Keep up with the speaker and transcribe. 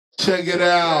Check it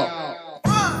out.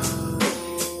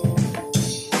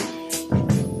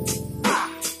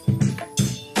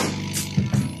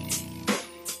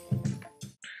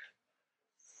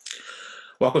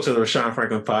 Welcome to the Rashawn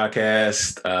Franklin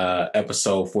Podcast,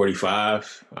 episode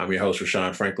 45. I'm your host,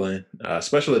 Rashawn Franklin.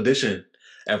 Special edition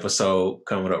episode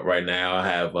coming up right now. I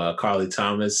have Carly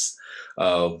Thomas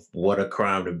of What a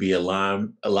Crime to Be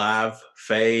Alive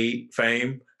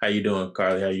fame. How you doing,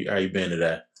 Carly? How you been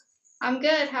today? I'm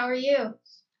good. How are you?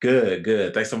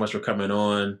 Good. Thanks so much for coming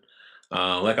on.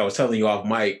 Like I was telling you off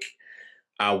mic,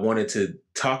 I wanted to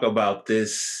talk about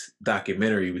this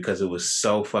documentary because it was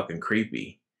so fucking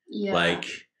creepy. Yeah. Like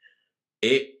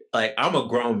I'm a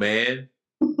grown man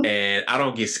and I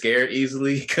don't get scared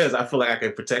easily because I feel like I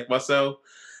can protect myself.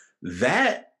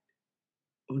 That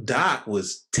doc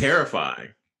was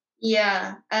terrifying.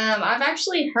 Yeah. I've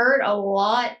actually heard a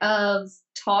lot of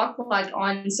talk like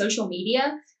on social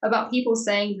media about people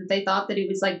saying that they thought that it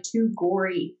was like too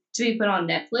gory to be put on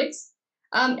Netflix.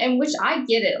 And which I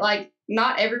get it. Like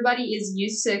not everybody is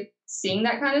used to seeing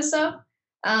that kind of stuff.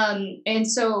 And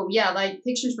so, yeah, like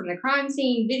pictures from the crime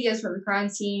scene, videos from the crime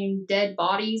scene, dead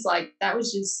bodies, like that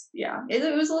was just,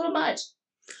 it was a little much.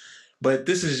 But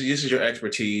this is your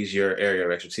expertise, your area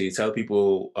of expertise. Tell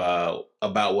people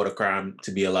about What a Crime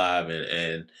to Be Alive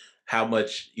and how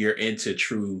much you're into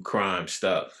true crime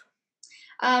stuff.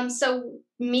 So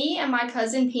me and my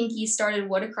cousin Pinky started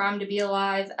What a Crime to Be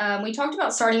Alive. We talked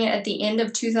about starting it at the end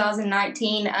of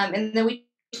 2019, and then we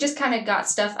just kind of got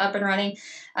stuff up and running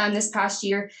this past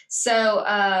year. So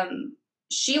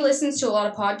she listens to a lot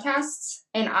of podcasts,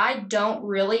 and I don't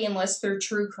really unless they're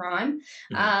true crime.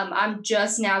 Mm-hmm. I'm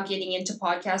just now getting into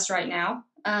podcasts right now.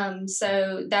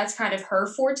 So that's kind of her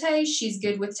forte. She's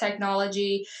good with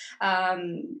technology,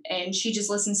 and she just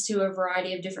listens to a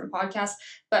variety of different podcasts.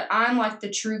 But I'm like the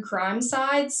true crime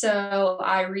side. So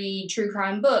I read true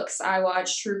crime books. I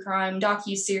watch true crime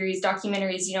documentaries,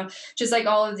 just like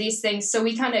all of these things. So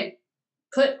we kind of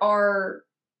put our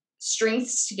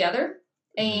strengths together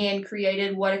and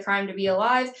created What a Crime to Be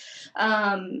Alive.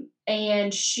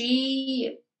 And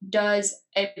she does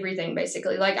everything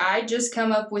basically. Like I just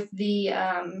come up with the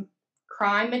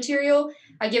crime material.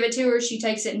 I give it to her, she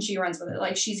takes it and she runs with it.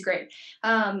 Like she's great.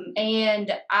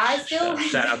 And I feel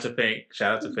shout out to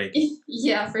Pink.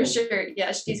 Yeah, for sure.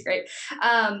 Yeah, she's great.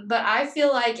 But I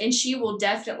feel like, and she will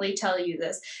definitely tell you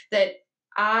this, that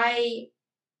I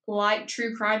like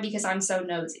true crime because I'm so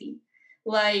nosy.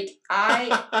 Like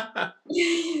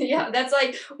yeah, that's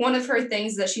like one of her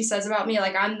things that she says about me.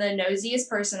 Like I'm the nosiest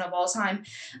person of all time.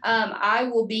 I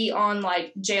will be on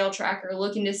like Jail Tracker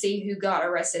looking to see who got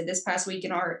arrested this past week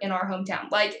in our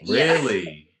hometown. Like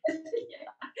really?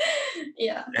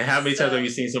 Yeah. And how many times have you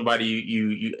seen somebody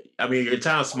you I mean, your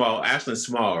town's small. Ashland's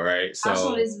small, right? So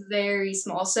Ashland is very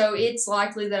small. So it's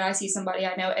likely that I see somebody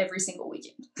I know every single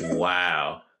weekend.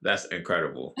 Wow. That's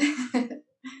incredible.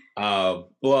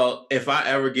 Well, if I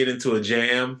ever get into a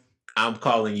jam, I'm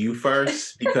calling you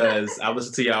first because I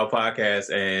listen to y'all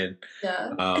podcast and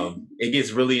it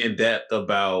gets really in depth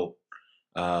about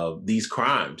these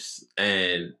crimes.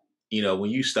 And, you know,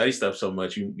 when you study stuff so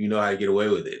much, you know how to get away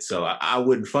with it. So I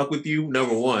wouldn't fuck with you,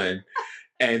 number one.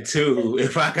 And two,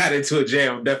 if I got into a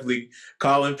jam, I'm definitely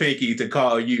calling Pinky to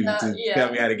call you to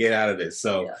tell me how to get out of this.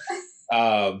 So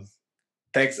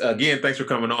thanks for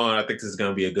coming on. I think this is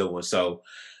going to be a good one. So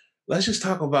let's just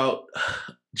talk about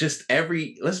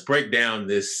let's break down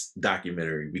this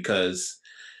documentary because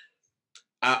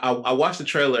I watched the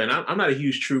trailer and I'm not a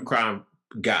huge true crime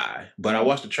guy, but I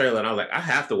watched the trailer and I was like, I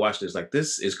have to watch this. Like,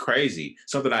 this is crazy.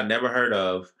 Something I never heard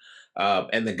of.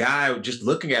 And the guy, just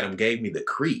looking at him, gave me the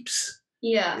creeps.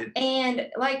 Yeah. And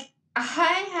like,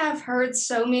 I have heard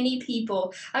so many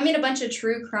people, I'm in a bunch of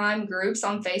true crime groups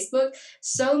on Facebook.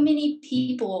 So many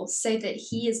people say that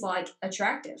he is like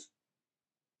attractive.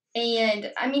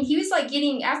 And I mean, he was like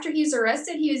after he was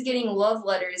arrested, he was getting love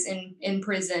letters in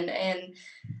prison. And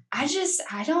I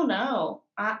don't know.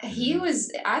 I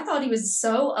thought he was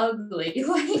so ugly.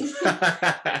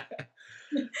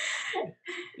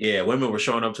 Yeah, women were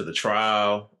showing up to the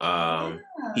trial.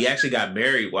 He actually got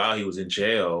married while he was in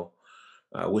jail,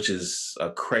 which is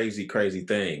a crazy, crazy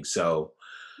thing. So,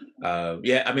 I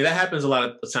mean, that happens a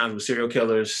lot of times with serial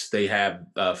killers. They have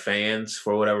fans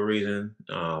for whatever reason.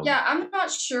 I'm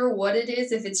not sure what it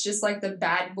is, if it's just like the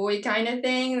bad boy kind of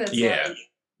thing. That's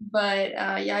but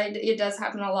it does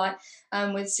happen a lot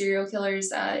with serial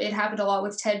killers. It happened a lot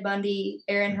with Ted Bundy,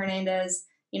 Aaron Hernandez,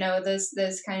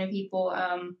 those kind of people.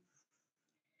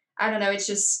 I don't know. It's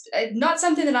just not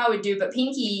something that I would do, but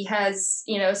Pinky has,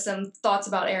 some thoughts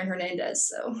about Aaron Hernandez.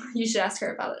 So you should ask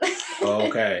her about it.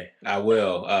 Okay, I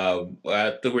will.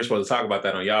 I think we're supposed to talk about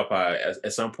that on y'all pod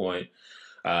at some point.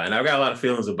 And I've got a lot of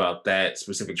feelings about that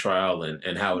specific trial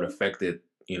and how it affected,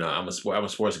 I'm a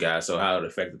sports guy, so how it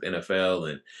affected the NFL.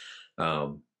 And,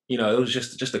 it was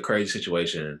just a crazy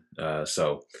situation.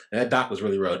 So and that doc was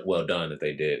really well done that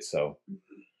they did. So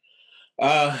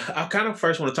I kind of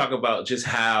first want to talk about just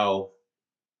how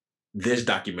this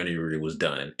documentary was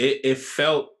done. It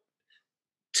felt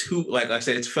too, like I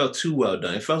said, it felt too well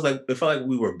done. It felt like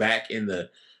we were back in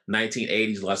the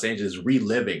 1980s Los Angeles,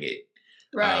 reliving it.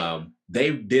 Right.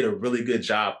 They did a really good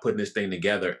job putting this thing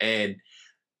together, and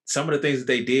some of the things that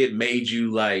they did made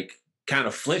you like kind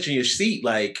of flinch in your seat,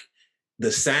 like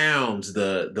the sounds,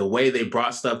 the way they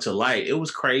brought stuff to light. It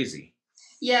was crazy.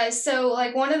 Yeah. So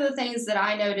like one of the things that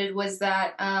I noted was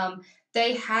that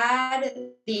they had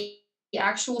the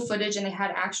actual footage and they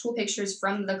had actual pictures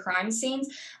from the crime scenes,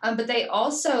 but they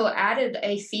also added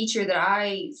a feature that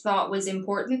I thought was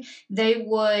important. They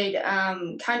would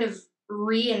kind of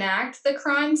reenact the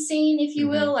crime scene, if you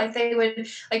will. Like they would,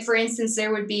 like for instance,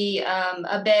 there would be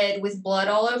a bed with blood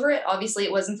all over it. Obviously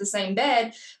it wasn't the same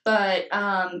bed, but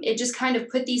it just kind of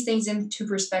put these things into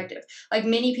perspective. Like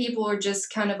many people are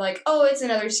just kind of like, oh, it's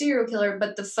another serial killer,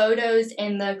 but the photos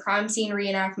and the crime scene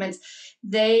reenactments,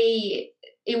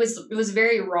 it was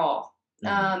very raw.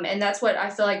 And that's what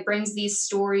I feel like brings these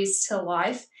stories to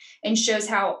life and shows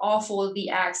how awful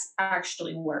the acts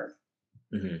actually were.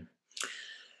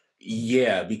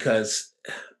 Yeah, because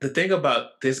the thing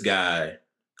about this guy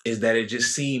is that it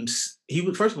just seems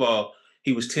first of all,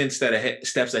 he was 10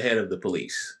 steps ahead of the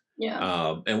police.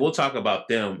 Yeah. And we'll talk about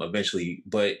them eventually,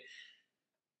 but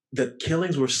the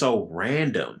killings were so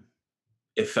random,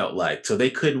 it felt like. So they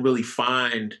couldn't really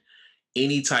find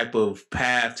any type of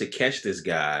path to catch this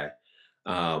guy.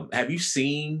 Have you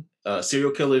seen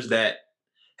serial killers that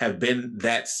have been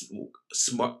that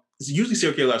smart? Usually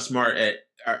serial killers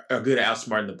are good at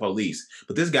outsmarting the police,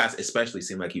 but this guy especially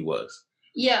seemed like he was.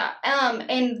 Yeah,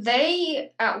 and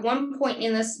they at one point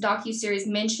in this docuseries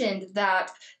mentioned that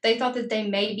they thought that they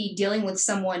may be dealing with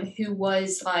someone who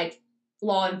was like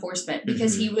law enforcement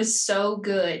because he was so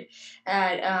good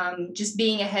at just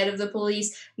being ahead of the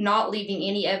police, not leaving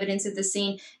any evidence at the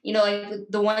scene. Like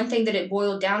the one thing that it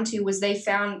boiled down to was they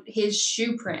found his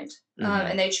shoe print,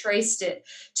 and they traced it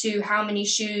to how many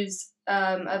shoes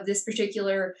of this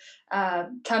particular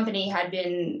company had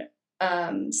been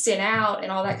sent out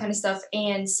and all that kind of stuff.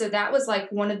 And so that was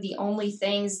like one of the only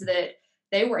things that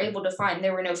they were able to find.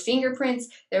 There were no fingerprints.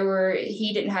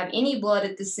 He didn't have any blood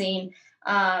at the scene.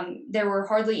 There were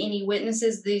hardly any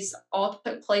witnesses. These all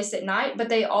took place at night, but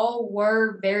they all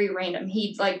were very random.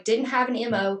 He like didn't have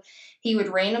an MO. He would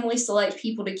randomly select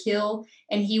people to kill,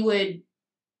 and he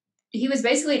was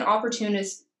basically an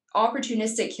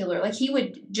opportunistic killer. Like he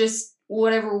would just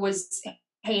whatever was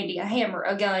handy, a hammer,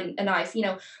 a gun, a knife,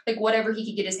 like whatever he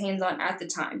could get his hands on at the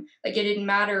time. Like it didn't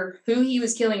matter who he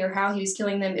was killing or how he was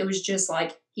killing them. It was just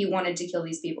like he wanted to kill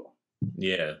these people.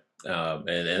 Yeah. And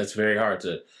it's very hard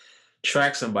to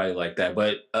track somebody like that.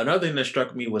 But another thing that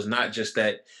struck me was not just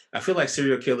that. I feel like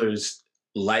serial killers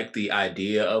like the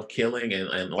idea of killing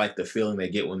and like the feeling they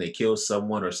get when they kill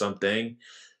someone or something.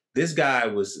 This guy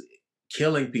was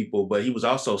killing people, but he was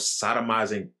also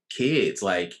sodomizing kids.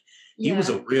 Like he was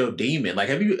a real demon. Like,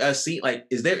 have you seen? Like,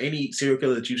 is there any serial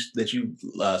killer that you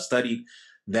studied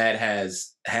that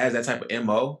has that type of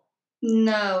MO?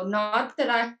 No, not that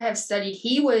I have studied.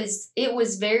 It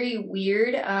was very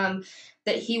weird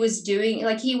that he was doing,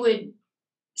 like he would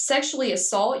sexually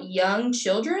assault young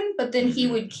children, but then he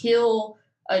would kill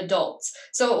adults.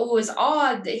 So it was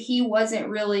odd that he wasn't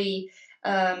really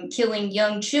killing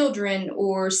young children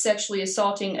or sexually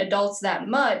assaulting adults that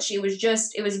much. It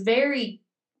was very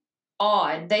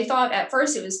odd. They thought at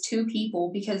first it was two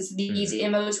people because these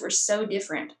MOs were so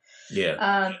different.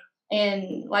 Yeah.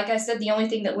 And like I said, the only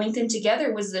thing that linked them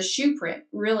together was the shoe print,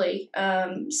 really.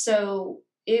 So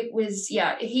it was,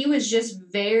 he was just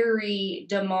very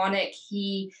demonic.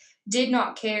 He did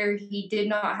not care. He did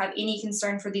not have any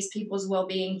concern for these people's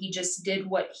well-being. He just did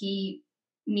what he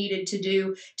needed to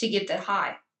do to get that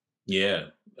high. Yeah.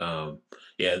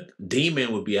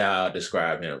 Demon would be how I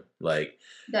describe him. Like,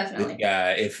 definitely. This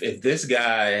guy, if this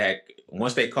guy had,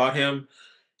 once they caught him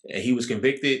and he was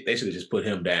convicted, they should have just put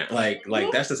him down. Like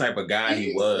that's the type of guy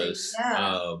he was.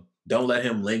 Yeah. Don't let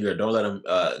him linger. Don't let him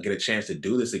get a chance to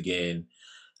do this again.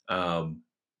 And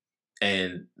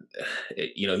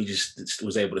he just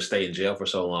was able to stay in jail for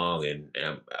so long, and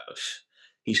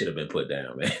he should have been put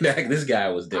down, man. This guy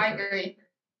was different. I agree.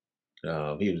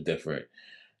 He was different.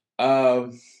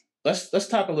 Let's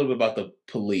talk a little bit about the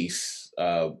police.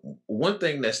 One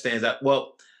thing that stands out,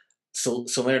 well, Frank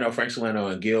Salerno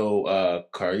and Gil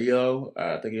Carrillo,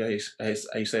 I think how you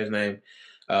say his name.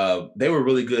 They were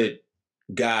really good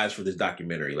guys for this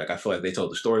documentary. Like, I feel like they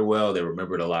told the story well. They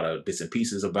remembered a lot of bits and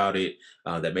pieces about it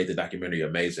that made the documentary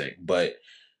amazing. But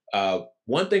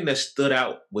one thing that stood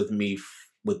out with me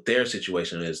with their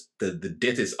situation is the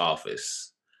dentist's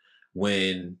office.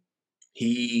 When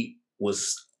they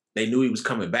knew he was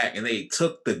coming back, and they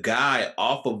took the guy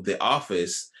off of the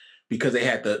office because they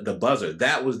had the buzzer.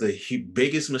 That was the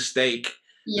biggest mistake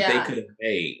that they could have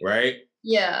made, right?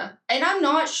 Yeah. And I'm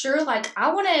not sure, when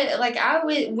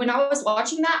I was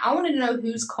watching that, I wanted to know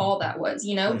whose call that was,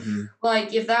 Mm-hmm.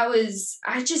 Like, if that was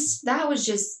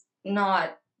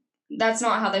that's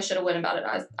not how they should have went about it,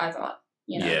 I thought,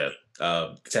 Yeah.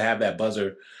 To have that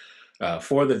buzzer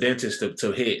for the dentist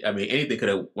to hit, I mean, anything could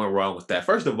have went wrong with that.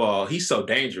 First of all, he's so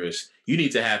dangerous. You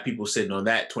need to have people sitting on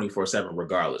that 24/7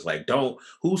 regardless. Like,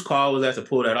 whose call was that to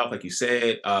pull that off, like you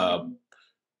said?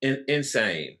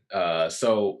 Insane.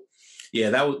 So, yeah,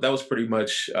 that was pretty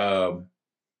much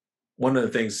one of the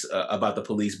things about the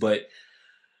police. But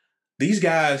these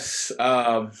guys,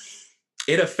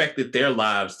 it affected their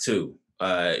lives too.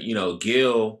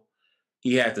 Gil,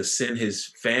 he had to send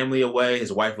his family away.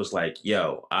 His wife was like,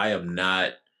 yo, I am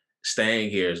not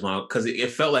staying here as long, because it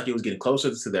felt like it was getting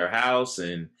closer to their house.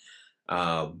 And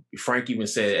Frank even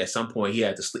said at some point he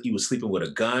was sleeping with a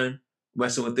gun,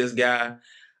 messing with this guy.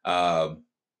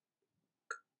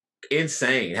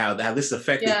 Insane how this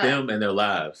affected them and their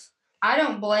lives. I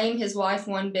don't blame his wife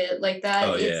one bit. Like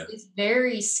that, it's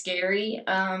very scary.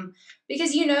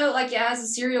 Because as a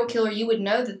serial killer, you would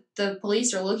know that the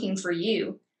police are looking for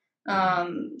you.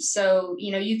 So,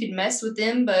 you could mess with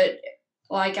them, but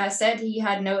like I said, he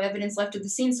had no evidence left of the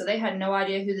scene, so they had no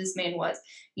idea who this man was.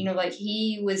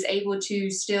 He was able to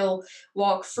still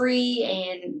walk free,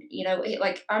 and,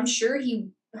 I'm sure he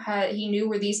knew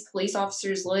where these police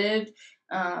officers lived.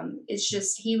 It's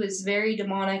just, he was very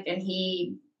demonic, and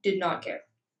he did not care.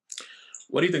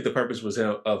 What do you think the purpose was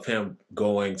of him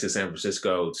going to San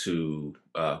Francisco to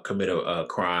commit a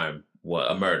crime,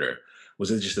 a murder? Was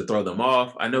it just to throw them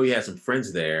off? I know he had some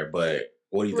friends there, but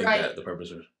what do you think that the purpose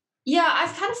was? Yeah, I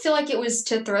kind of feel like it was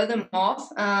to throw them off,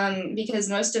 because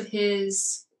most of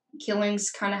his killings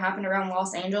kind of happened around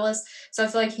Los Angeles. So I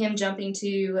feel like him jumping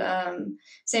to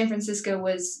San Francisco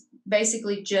was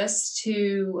basically just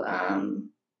to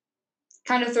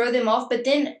kind of throw them off. But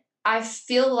then I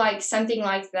feel like something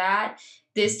like that,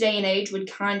 this day and age, would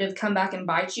kind of come back and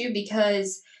bite you,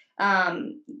 because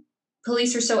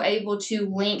police are so able to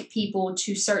link people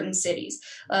to certain cities.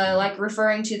 Like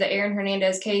referring to the Aaron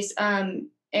Hernandez case,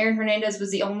 Aaron Hernandez was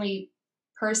the only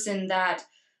person that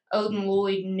Odin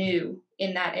Lloyd knew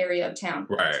in that area of town.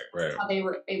 Right. How they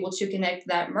were able to connect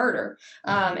that murder.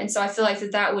 And so I feel like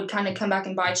that would kind of come back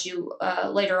and bite you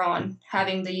later on,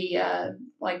 having the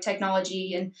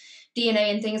technology and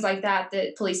DNA and things like that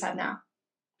police have now.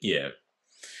 Yeah.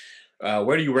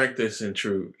 Where do you rank this in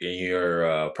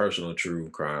your personal true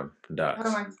crime docs?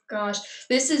 Oh my gosh,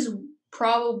 this is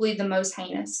probably the most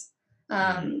heinous,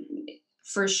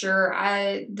 for sure.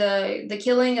 The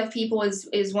killing of people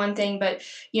is one thing, but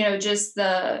just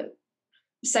the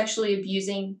sexually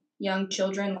abusing young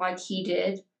children like he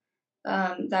did,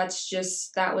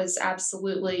 that was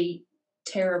absolutely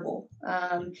terrible.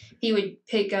 He would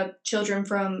pick up children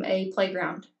from a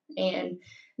playground and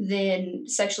then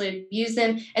sexually abuse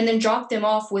them, and then drop them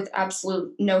off with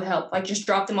absolute no help. Like, just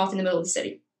drop them off in the middle of the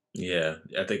city. Yeah,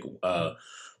 I think the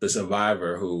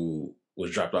survivor who was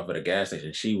dropped off at a gas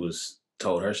station, she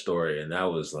told her story, and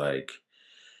that was like,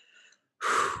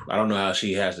 I don't know how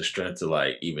she has the strength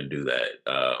to even do that.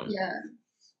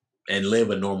 And live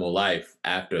a normal life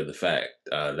after the fact.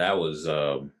 That was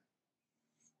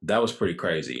pretty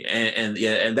crazy, and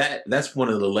that's one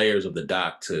of the layers of the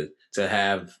doc to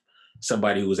have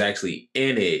somebody who was actually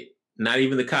in it, not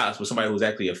even the cops, but somebody who was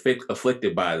actually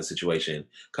afflicted by the situation,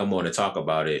 come on and talk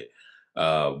about it.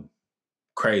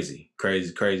 Crazy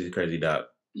doc.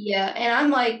 Yeah, and I'm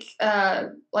like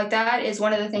that is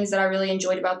one of the things that I really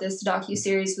enjoyed about this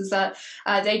docuseries, was that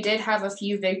they did have a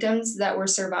few victims that were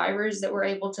survivors that were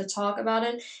able to talk about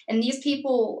it, and these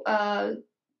people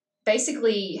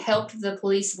basically helped the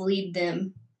police lead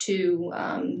them to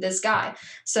this guy.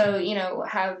 So,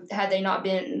 had they not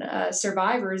been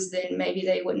survivors, then maybe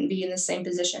they wouldn't be in the same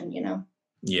position,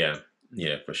 Yeah,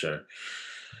 for sure.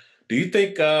 Do you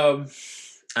think, I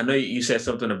know you said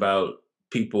something about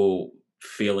people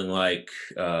feeling like,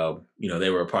 they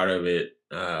were a part of it,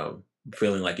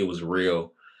 feeling like it was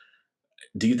real.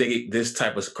 Do you think this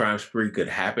type of crime spree could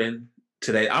happen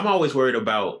today. I'm always worried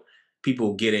about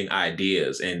people getting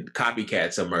ideas and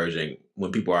copycats emerging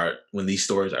when these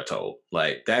stories are told.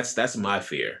 Like that's my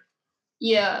fear.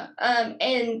 Yeah.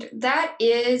 And that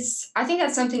is, I think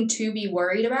that's something to be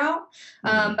worried about.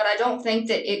 But I don't think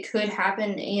that it could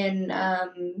happen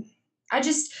I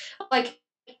just like,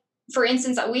 for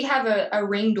instance, we have a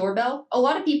Ring doorbell. A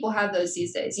lot of people have those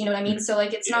these days. You know what I mean? So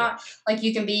like, it's not like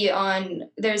you can be on,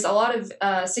 there's a lot of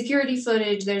security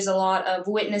footage. There's a lot of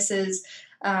witnesses.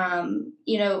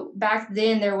 Back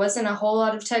then there wasn't a whole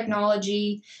lot of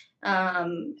technology.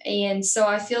 And so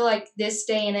I feel like this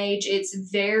day and age, it's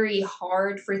very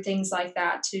hard for things like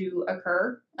that to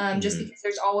occur. Just because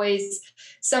there's always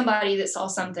somebody that saw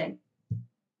something.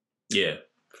 Yeah,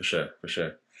 for sure.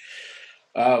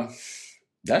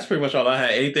 That's pretty much all I had.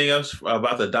 Anything else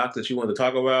about the doc that you want to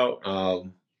talk about?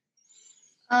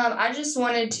 I just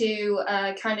wanted to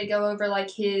kind of go over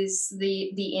like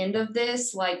the end of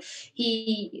this. Like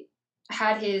he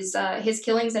had his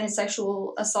killings and his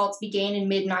sexual assaults began in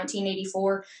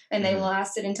mid-1984, and they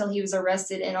lasted until he was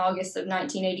arrested in August of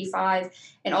 1985.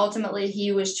 And ultimately,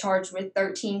 he was charged with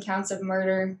 13 counts of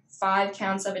murder, 5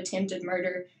 counts of attempted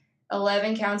murder,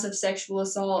 11 counts of sexual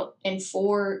assault, and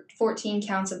 14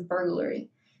 counts of burglary.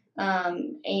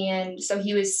 And so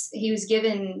he was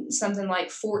given something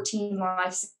like 14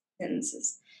 life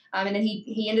sentences. And then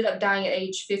he ended up dying at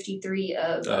age 53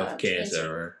 of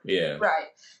cancer. Yeah. Right.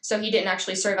 So he didn't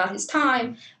actually serve out his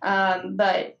time.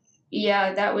 But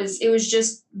yeah, it was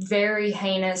just very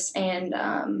heinous.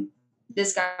 And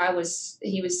this guy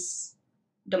was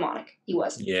demonic. He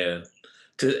was. Yeah.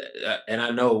 And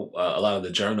I know a lot of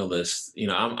the journalists,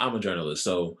 I'm a journalist,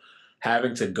 so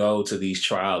having to go to these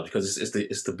trials, because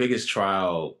it's the biggest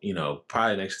trial,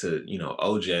 probably next to,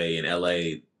 OJ in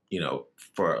LA,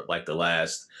 for like the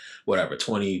last,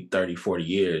 20, 30, 40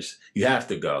 years, you have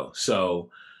to go. So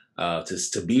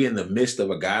to be in the midst of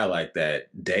a guy like that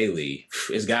daily,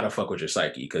 it's got to fuck with your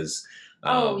psyche because.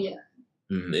 Yeah.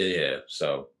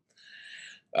 So,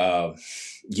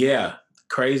 yeah,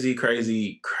 crazy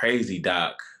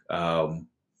doc.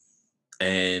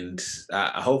 And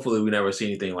hopefully we never see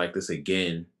anything like this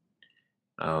again.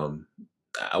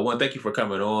 I want to thank you for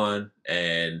coming on,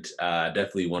 and I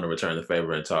definitely want to return the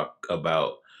favor and talk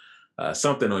about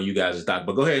something on you guys' doc.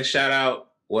 But go ahead and shout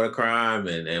out What a Crime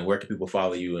and where can people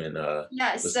follow you and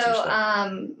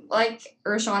like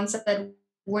Rashawn said,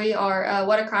 we are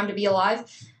What a Crime to Be Alive.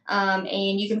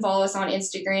 And you can follow us on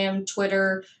Instagram,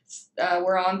 Twitter.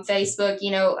 We're on Facebook.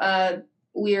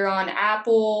 We're on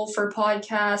Apple for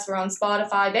podcasts. We're on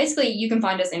Spotify. Basically, you can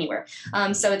find us anywhere.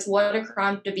 So it's What a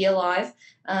Crime to Be Alive.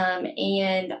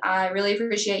 And I really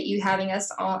appreciate you having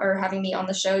us on, or having me on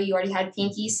the show. You already had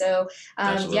Pinky. So,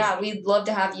 we'd love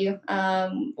to have you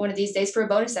one of these days for a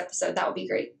bonus episode. That would be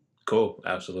great. Cool.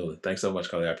 Absolutely. Thanks so much,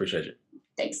 Carly. I appreciate you.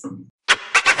 Thanks.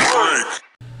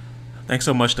 Thanks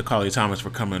so much to Carly Thomas for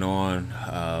coming on.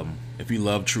 If you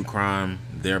love true crime,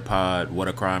 their pod, What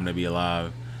a Crime to Be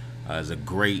Alive, is a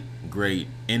great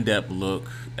in-depth look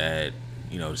at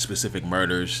specific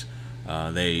murders.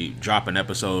 They drop an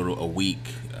episode a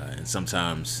week and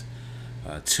sometimes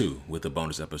 2 with a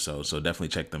bonus episode. So definitely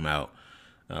check them out.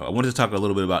 I wanted to talk a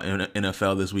little bit about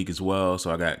NFL this week as well.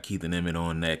 So I got Keith and Emmette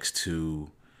on next to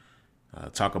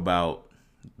talk about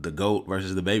the GOAT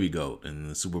versus the baby GOAT in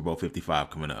the Super Bowl 55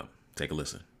 coming up. Take a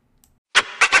listen. All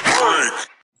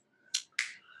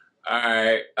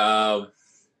right.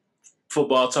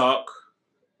 Football talk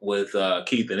with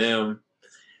Keith and M.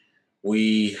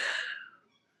 We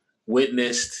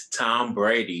witnessed Tom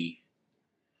Brady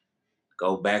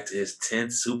go back to his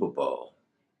 10th Super Bowl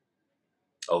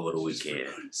over the weekend.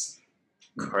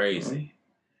 Crazy.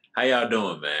 How y'all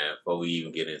doing, man, before we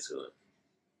even get into it?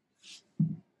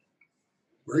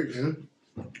 Great, man.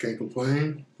 Can't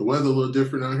complain. The weather a little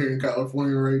different out here in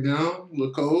California right now. A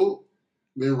little cold.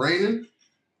 Been raining.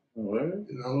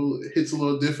 It hits a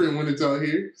little different when it's out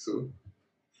here. So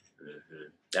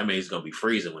that means it's gonna be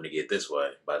freezing when it get this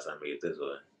way. By the time we get this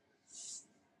way,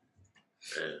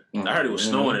 I heard it was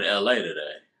snowing in LA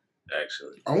today.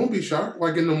 Actually, I won't be shocked.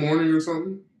 Like in the morning or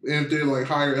something, and if they're like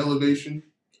higher elevation,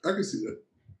 I can see that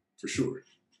for sure.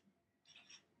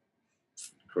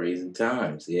 Crazy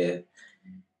times, yeah.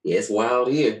 Yeah, it's wild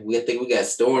here. I think we got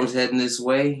storms heading this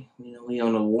way. We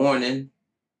on a warning.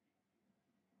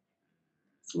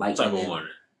 What type of warning?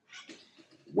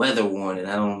 Weather warning.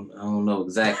 I don't know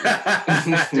exactly.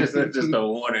 just a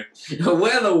warning. A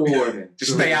weather warning.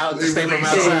 Just stay out. Just stay from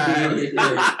outside.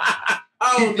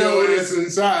 I don't know it's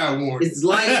inside warning. It's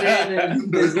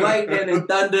lightning and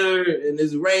thunder and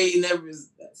it's rain.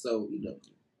 So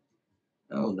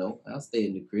I don't know. I'll stay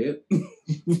in the crib.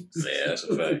 Yeah, that's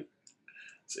a fact.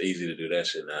 It's easy to do that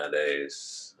shit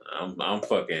nowadays. I'm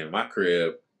fucking my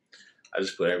crib. I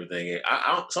just put everything in.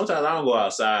 Sometimes I don't go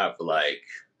outside for like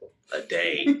a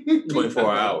day, 24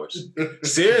 hours.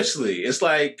 Seriously, it's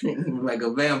like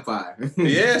a vampire. But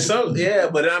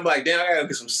then I'm like, damn, I gotta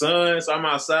get some sun. So I'm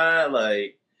outside.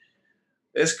 Like,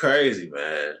 it's crazy,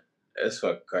 man. It's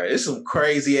fucking crazy. It's some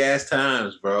crazy ass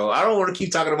times, bro. I don't want to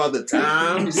keep talking about the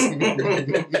times.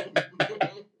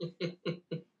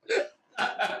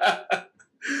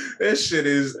 This shit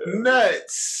is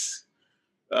nuts.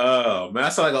 Oh man, I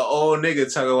sound like an old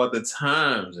nigga talking about the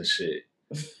times and shit.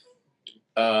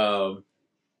 So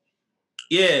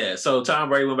Tom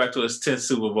Brady went back to his 10th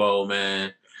Super Bowl,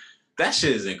 man. That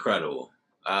shit is incredible.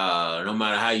 No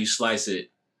matter how you slice it.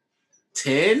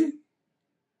 10?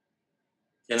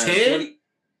 10?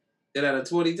 10 out of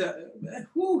 20 times. Man,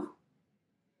 whew.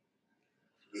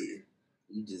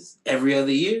 You just every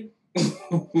other year?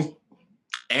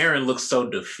 Aaron looks so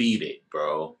defeated,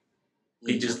 bro.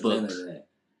 He just looks.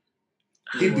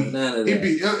 He beat, on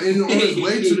his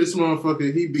way to this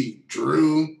motherfucker, he beat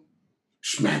Drew,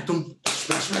 smacked him,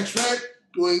 smack,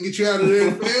 go ahead and get you out of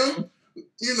there, fam.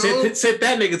 You know, sent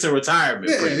that nigga to retirement.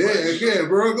 Yeah,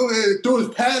 bro. Go ahead and throw his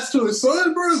pass to his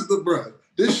son, bro.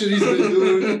 This shit he's been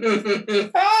doing.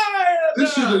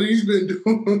 This shit that he's been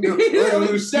doing. That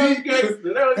was gangster,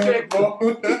 bro. He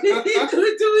threw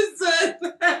it to his son.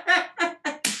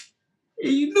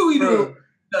 You knew he knew.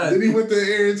 Then he went to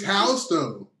Aaron's house,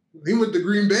 though. He went to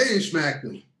Green Bay and smacked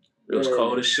him. It was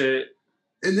cold as shit.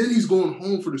 And then he's going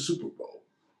home for the Super Bowl.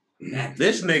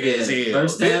 This nigga is ill.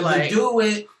 First time to do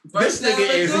it. This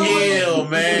nigga is ill,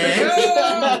 man.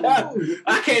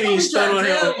 I can't even stun on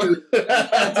him.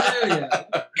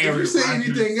 If you say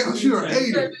anything else, you're a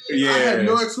hater. Yeah. I have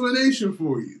no explanation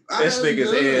for you. This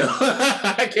nigga's ill.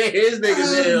 I can't. His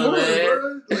nigga's ill,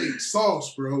 man. Like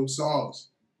sauce, bro. Sauce.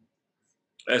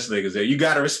 This nigga's ill. You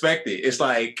gotta respect it. It's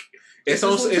like it's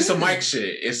some Mike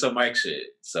shit. It's some Mike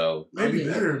shit. So maybe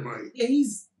better than Mike. Yeah,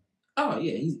 he's.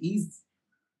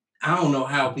 I don't know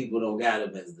how people don't got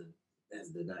him as the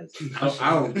nice.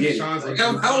 I don't get it.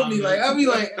 I'll be like, I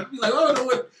don't know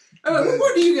what.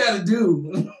 What do you got to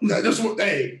do? That's what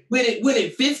they win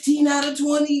it 15 out of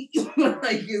 20.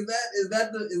 Like is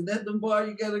that the bar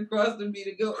you got to cross to me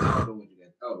to go? I don't know what you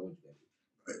got.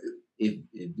 If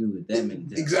do it that many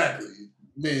times. Exactly,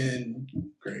 man,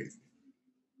 crazy.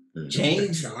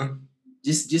 Change, Sean.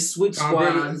 Just switch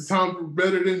squads. Tom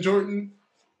better than Jordan,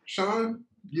 Sean.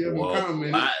 Yeah,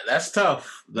 comment. That's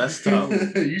tough.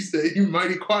 You say you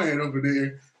mighty quiet over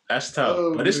there. That's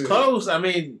tough, but it's close. I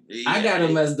mean, I got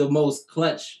him as the most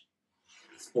clutch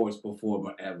sports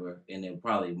performer ever, and then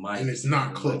probably Mike. And it's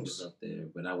not close up there,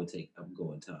 but I'm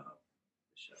going Tom.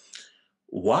 Sure.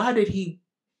 Why did he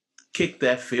kick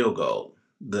that field goal?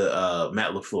 The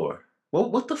Matt LaFleur.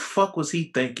 What the fuck was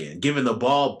he thinking? Giving the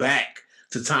ball back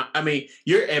to Tom. I mean,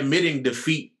 you're admitting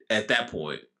defeat at that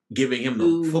point, giving him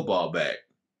the football back.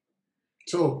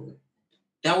 So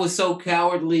that was so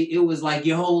cowardly. It was like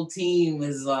your whole team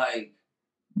is like,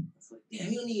 yeah,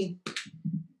 you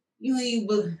ain't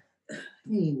believe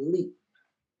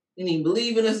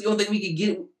in us. You don't think we could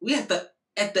get? We have to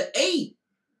at the 8.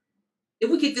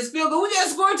 If we kick this field goal, we gotta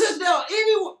score a touchdown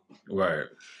anyway. Right.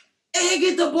 And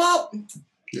get the ball.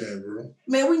 Yeah, bro.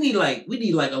 Man, we need like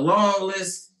a long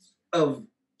list of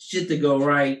shit to go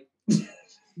right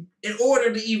in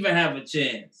order to even have a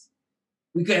chance.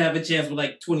 We could have a chance with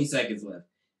like 20 seconds left.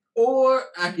 Or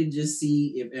I could just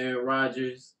see if Aaron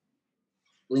Rodgers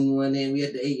fling one in. We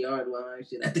at the 8-yard line,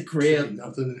 shit at the crib.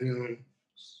 Nothing to him.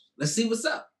 Let's see what's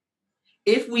up.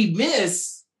 If we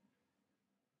miss,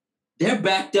 they're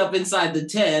backed up inside the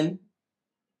 10.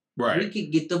 Right. We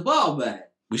could get the ball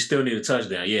back. We still need a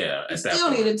touchdown, yeah. We still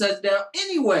need a touchdown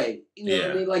anyway. You know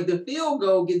what I mean? Like the field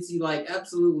goal gets you like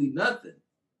absolutely nothing.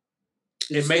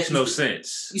 It makes no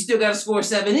sense. You still got to score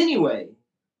 7 anyway.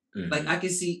 Mm-hmm. Like I can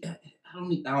see. I don't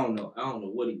know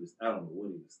what he was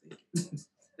thinking.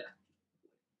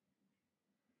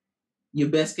 Your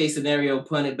best case scenario: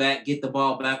 punt it back, get the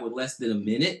ball back with less than a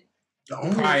minute. The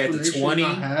only probably at the 20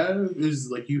 I have is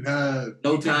like you have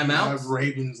no timeouts. You have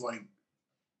Ravens like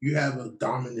you have a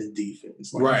dominant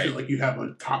defense. Like, right. I feel like you have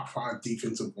a top 5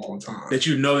 defense of all time. That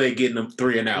you know they're getting them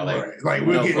 3 and out. Like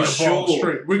we're getting the ball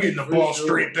straight. We're getting the ball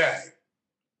straight back.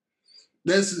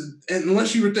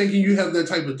 Unless you were thinking you have that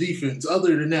type of defense.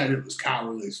 Other than that, it was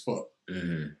cowardly as fuck.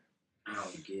 Mm-hmm. I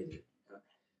don't get it.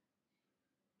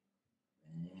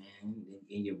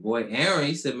 And your boy Aaron,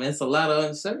 he said, "Man, it's a lot of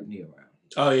uncertainty around."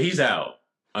 Oh, yeah, he's out.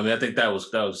 I mean, I think that was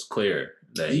clear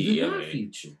that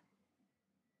future.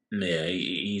 Yeah,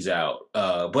 he's out.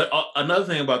 But another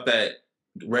thing about that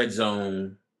red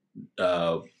zone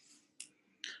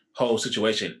whole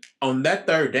situation. On that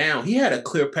third down, he had a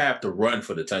clear path to run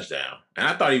for the touchdown. And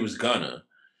I thought he was gonna.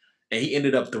 And he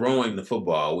ended up throwing the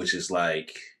football, which is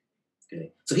like...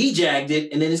 Okay. So he jagged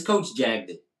it, and then his coach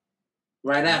jagged it.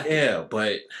 Right after. Yeah,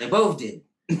 but... They both did.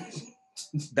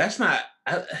 That's not...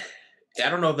 I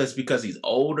don't know if that's because he's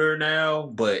older now,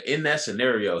 but in that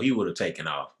scenario, he would have taken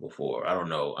off before. I don't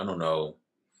know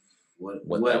what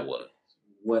that was.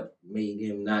 What made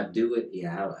him not do it?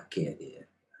 Yeah, I can't. Yeah.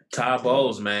 Todd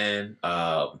Bowles, man,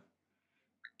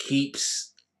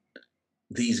 keeps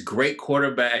these great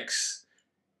quarterbacks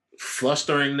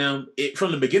flustering them.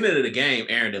 From the beginning of the game,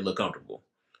 Aaron didn't look comfortable.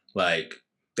 Like,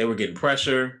 they were getting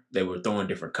pressure. They were throwing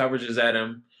different coverages at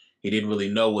him. He didn't really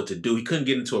know what to do. He couldn't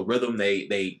get into a rhythm.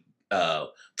 They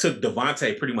took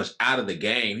Devontae pretty much out of the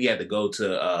game. He had to go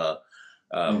to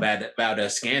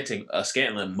Valdez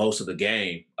Scantling most of the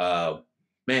game.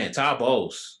 Man, Todd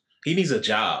Bowles, he needs a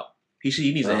job. He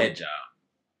needs a head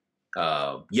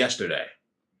job yesterday.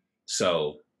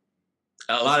 So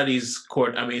a lot of these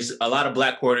a lot of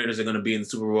black coordinators are going to be in the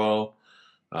Super Bowl,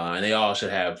 and they all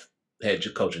should have head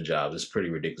coaching jobs. It's pretty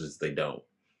ridiculous if they don't.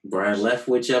 Brian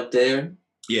Leftwich up there.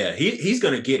 Yeah, he's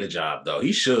going to get a job though.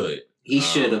 He should. He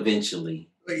should eventually.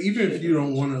 Like, even if you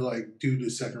don't want to like do the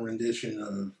second rendition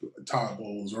of Todd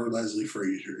Bowles or Leslie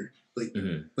Frazier, like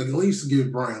at least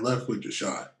give Brian Leftwich a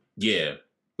shot. Yeah.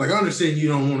 Like, I understand you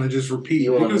don't want to just repeat.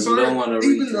 You don't want to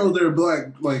even though they're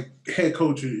black, like, head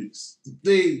coaches,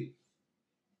 they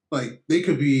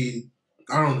could be,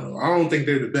 I don't know. I don't think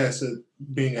they're the best at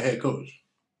being a head coach,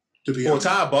 to be honest.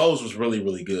 Todd Bowles was really,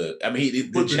 really good. I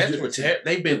mean, the Jets were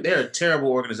they're a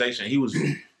terrible organization. He was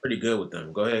pretty good with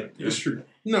them. Go ahead. It's true.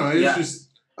 No, it's just,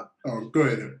 go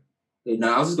ahead.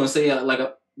 No, I was just going to say,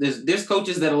 there's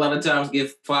coaches that a lot of times get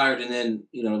fired and then,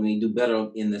 do better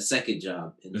in the second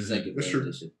job, in the second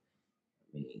position.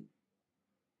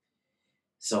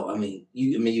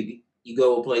 You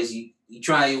go a place, you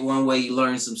try it one way, you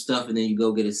learn some stuff, and then you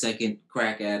go get a second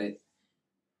crack at it.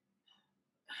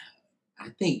 I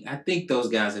think those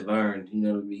guys have earned,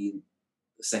 a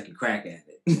second crack at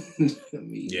it.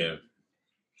 Yeah.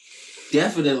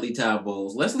 Definitely Todd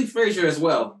Bowles. Leslie Frazier as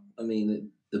well.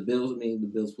 The Bills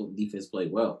defense played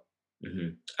well.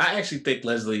 Mm-hmm. I actually think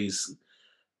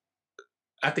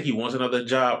I think he wants another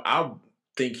job. I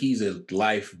think he's a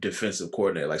life defensive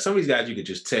coordinator. Like, some of these guys, you could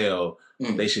just tell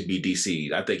they should be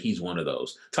DC'd. I think he's one of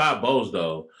those. Todd Bowles,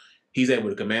 though, he's able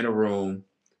to command a room.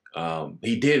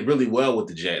 He did really well with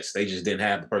the Jets. They just didn't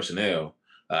have the personnel.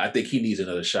 I think he needs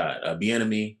another shot.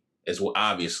 Bieniemy as well,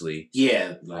 obviously.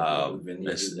 Yeah. Been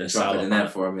in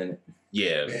that for a minute.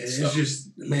 Yeah. Man, it's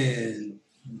just,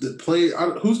 the play.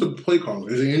 Who's the play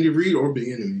caller? Is it Andy Reid or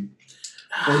Bieniemy?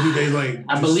 Or do they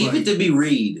I believe it to be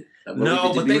Reid.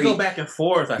 No, but they go back and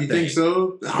forth. I think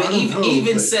so. But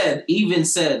even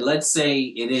said, let's say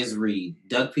it is Reid.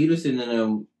 Doug Peterson and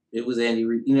them. It was Andy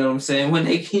Reid. You know what I'm saying? When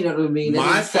they, you know what I mean?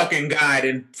 My fucking guy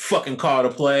didn't fucking call the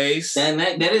plays. And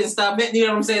that didn't stop it. You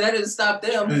know what I'm saying? That didn't stop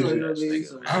them. So, you know what I mean?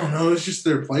 I don't know. It's just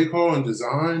their play call and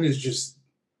design is just.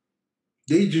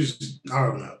 I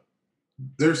don't know.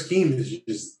 Their scheme is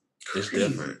just. It's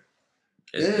different.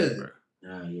 It's different.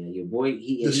 Yeah, your boy.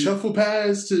 The shuffle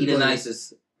pass to the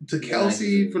nicest. To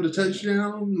Kelsey for the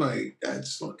touchdown, like,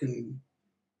 that's fucking.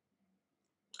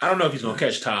 I don't know if he's gonna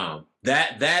catch Tom.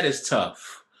 That is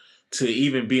tough to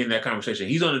even be in that conversation.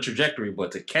 He's on a trajectory,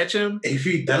 but to catch him, if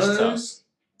he does,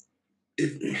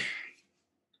 I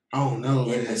don't know.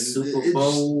 In the Super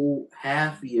Bowl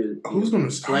half year, who's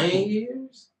gonna stop playing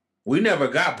years? We never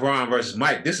got Braun versus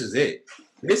Mike. This is it.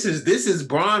 This is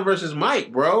Braun versus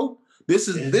Mike, bro. This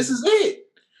is it.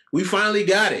 We finally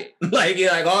got it. Like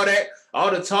all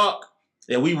the talk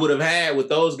that we would have had with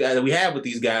those guys that we have with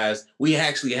these guys, we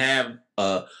actually have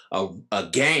a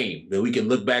game that we can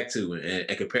look back to and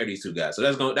compare these two guys.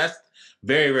 So that's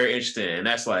very, very interesting, and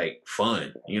that's like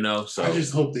fun, So I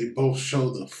just hope they both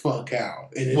show the fuck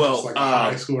out, and it's just like a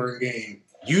high scoring game.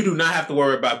 You do not have to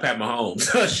worry about Pat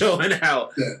Mahomes showing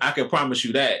out. Yeah. I can promise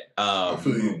you that. I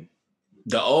feel you.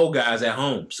 The old guy's at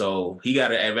home, so he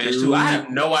got an advantage too. I have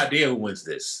no idea who wins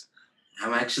this.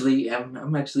 I'm actually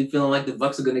feeling like the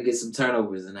Bucs are going to get some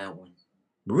turnovers in that one.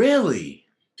 Really?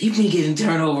 He's been getting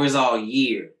turnovers all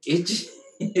year. It's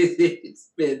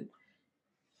been.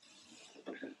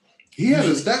 He has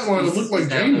a stat line that looked like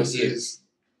Jameis's.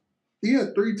 He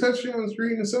had 3 touchdowns,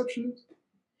 3 interceptions.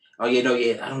 Oh yeah, no,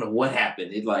 yeah. I don't know what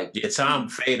happened. Tom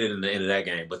faded in the end of that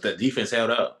game, but the defense held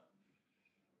up.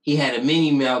 He had a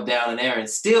mini meltdown, and Aaron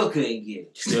still couldn't get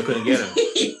it. Still couldn't get him.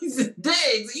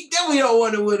 Dang, he definitely don't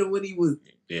want to win it when he was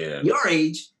your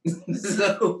age.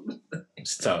 So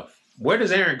it's tough. Where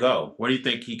does Aaron go? Where do you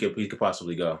think he could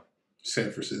possibly go?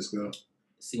 San Francisco.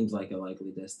 Seems like a likely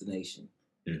destination.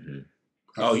 Mm-hmm.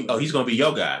 Oh, he's gonna be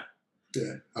your guy.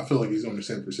 Yeah, I feel like he's going to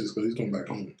San Francisco. He's going back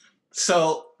home.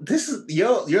 So this is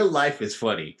your life is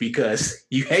funny because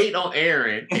you hate on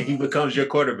Aaron and he becomes your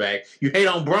quarterback. You hate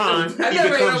on Bron, he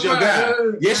becomes your guy.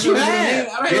 Yes, you have.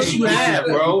 Yes, you have,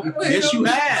 bro. Yes, you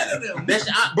have.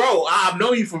 Bro, I've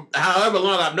known you for however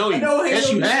long I've known you. Yes,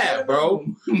 you have, bro.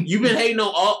 You've been hating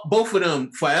on both of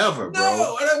them forever, bro.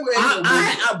 No, I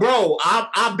don't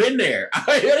I've been there.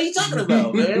 What are you talking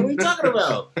about, man? What are you talking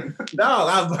about? Dog,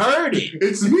 I've heard it.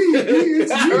 It's me.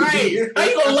 It's me. Right. How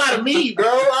you gonna lie to me, bro?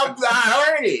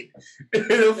 I heard it.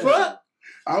 The fuck?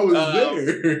 I was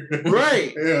there.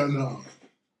 Right. Hell no.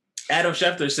 Adam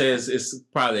Schefter says it's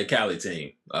probably a Cali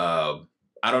team. I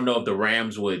don't know if the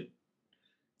Rams would.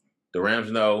 The Rams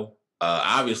know.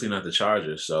 Obviously not the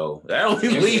Chargers. So that only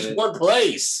leaves one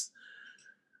place.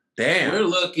 Damn. We're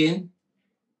looking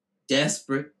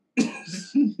desperate.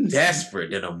 Desperate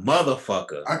than a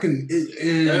motherfucker. I can.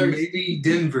 Maybe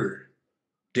Denver.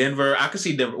 Denver. I can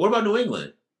see Denver. What about New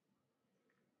England?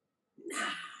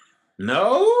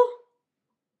 No?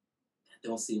 That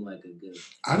don't seem like a good.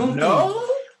 I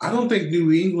don't think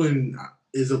New England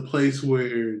is a place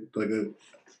where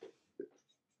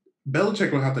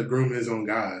Belichick will have to groom his own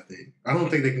guy. I think. I don't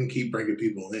think they can keep bringing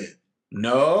people in.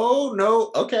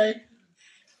 No. Okay.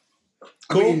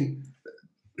 Cool.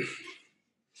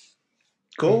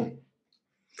 Cool.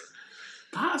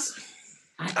 Possible.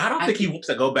 I don't think he wants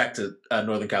to go back to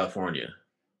Northern California.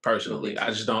 Personally, I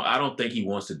don't think he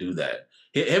wants to do that.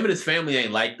 Him and his family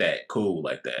ain't like that. Cool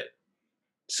like that.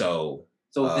 So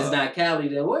if it's not Cali,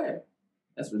 then where?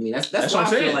 That's what I mean. That's why I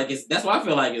feel like it's. That's why I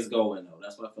feel like it's going though.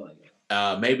 That's why I feel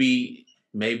like maybe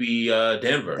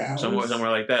Denver, Dallas?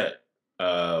 somewhere like that.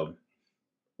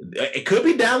 It could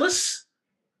be Dallas.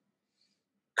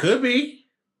 Could be.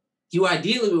 You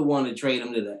ideally would want to trade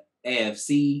him to the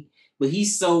AFC, but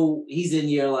he's in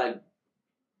your like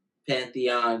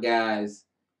pantheon guys,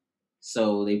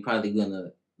 so they probably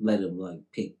gonna let him like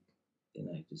pick. They're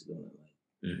not just gonna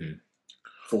like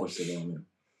force it on him.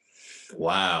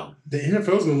 Wow. The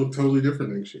NFL's gonna look totally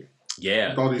different next year. Yeah.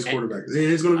 With all these quarterbacks.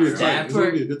 It's gonna be a tight. It's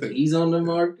gonna be a good thing. He's on the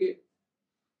market.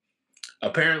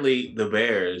 Apparently the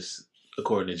Bears,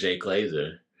 according to Jay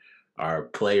Glazer, are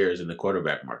players in the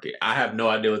quarterback market. I have no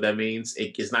idea what that means.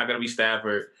 It's not gonna be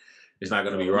Stafford. It's not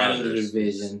gonna be Rodgers.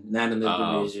 Not in the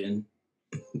division.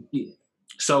 Yeah.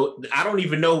 So I don't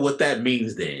even know what that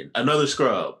means then. Another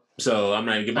scrub. So I'm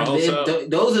not even getting my hopes up.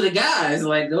 Those are the guys.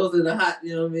 Like, those are the hot,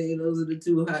 you know what I mean? Those are the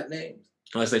two hot names.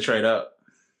 Unless they trade up.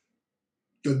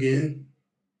 Again?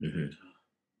 Mm-hmm.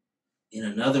 In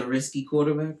another risky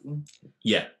quarterback one?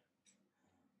 Yeah.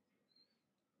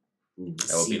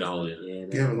 That would be the only.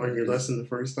 You haven't learned your lesson the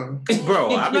first time?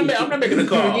 Bro, I'm not making a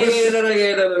call.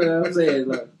 No. I'm saying,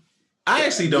 look. I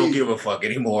actually don't give a fuck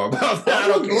anymore about that. I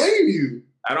don't blame you.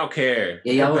 I don't care.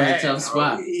 Yeah, y'all in a tough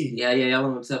spot. Yeah,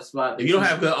 y'all in a tough spot. If you don't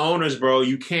have good owners, bro,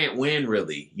 you can't win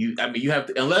really. You have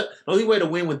to. Unless the only way to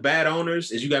win with bad owners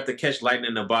is you have to catch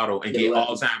lightning in a bottle and get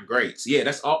all-time greats. Yeah,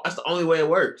 that's the only way it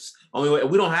works. Only way.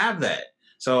 We don't have that.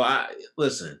 So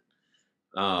listen.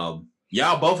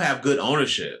 Y'all both have good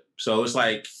ownership, so it's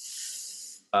like,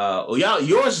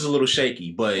 yours is a little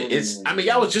shaky, but it's. I mean,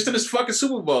 y'all was just in this fucking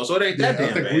Super Bowl, so it ain't that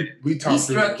damn bad. We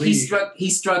talked. He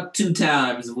struck 2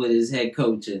 times with his head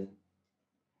coach,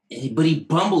 but he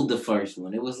bumbled the first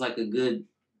one. It was like a good.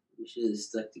 We should have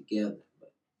stuck together,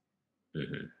 but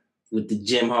with the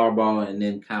Jim Harbaugh and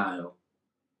then Kyle.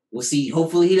 We'll see.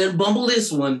 Hopefully, he doesn't bumble this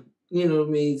one. You know what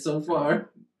I mean? So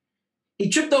far, he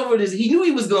tripped over this. He knew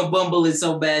he was gonna bumble it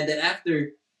so bad that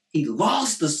after he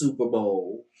lost the Super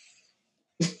Bowl.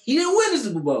 He didn't win the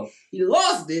Super Bowl. He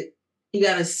lost it. He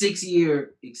got a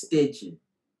 6-year extension.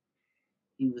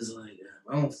 He was like,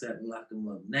 I don't have to lock him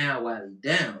up now while he's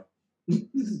down.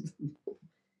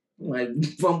 Like,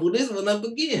 fumble this one up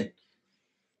again.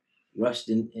 Rushed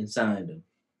in and signed him.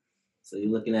 So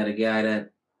you're looking at a guy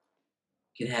that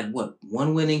had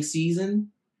one winning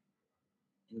season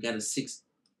and got 2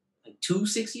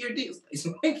 6-year deals. It's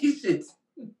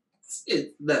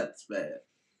nuts, man.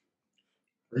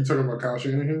 Are you talking about Kyle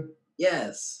Shanahan?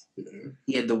 Yes. Yeah.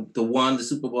 He had the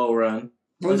Super Bowl run.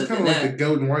 Well, it's kind of like the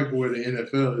golden white boy of the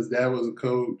NFL. His dad was a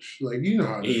coach. Like, you know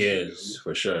how he is,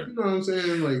 for sure. You know what I'm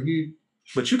saying? Like,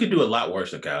 but you could do a lot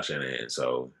worse than Kyle Shanahan,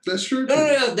 so. That's true.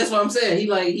 No. That's what I'm saying.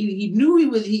 He knew he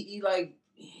would, he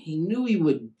knew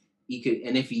he could,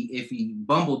 and if he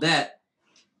bumbled that,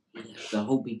 I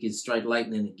hope he could strike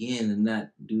lightning again and not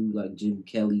do like Jim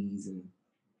Kelly's and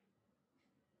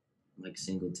like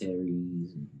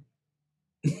Singletary's.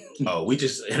 Oh, we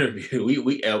just interviewed.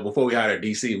 We before we hired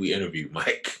DC, we interviewed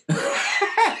Mike.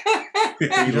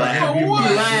 He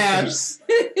laughs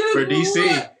for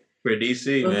DC. For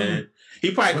DC, man. He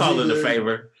probably called it a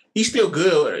favor. He's still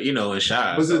good, in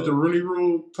shot. Was it the Rooney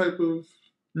Rule type of?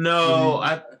 No,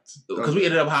 because we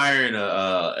ended up hiring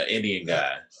an Indian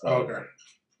guy. So, okay.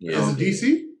 Yeah. Is it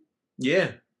DC?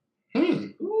 Yeah.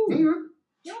 Ooh.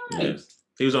 Yeah.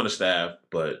 He was on the staff,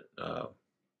 but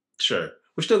sure.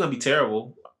 We're still gonna be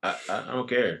terrible. I don't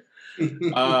care.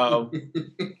 The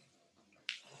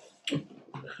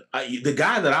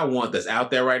guy that I want that's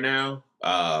out there right now,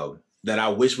 that I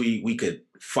wish we could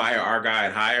fire our guy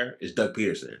and hire is Doug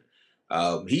Peterson.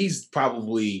 He's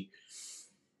probably,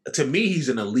 to me, he's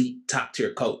an elite top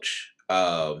tier coach.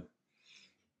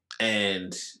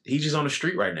 And he's just on the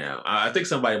street right now. I think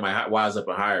somebody might wise up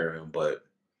and hire him, but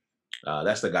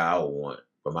that's the guy I would want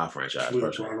for my franchise. We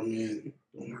brought him in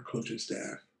on our coaching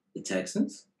staff. The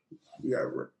Texans? We got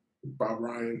Bob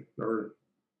Ryan, or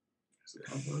is it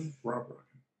Bob Ryan? Rob Ryan.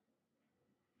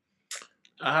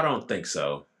 I don't think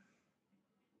so.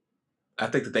 I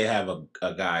think that they have a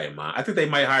guy in mind. I think they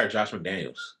might hire Josh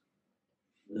McDaniels.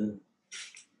 Mm.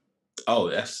 Oh,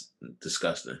 that's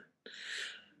disgusting.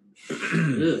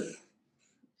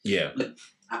 Yeah.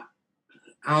 I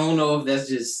don't know if that's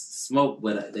just smoke,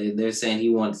 but they're saying he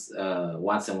wants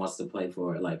Watson wants to play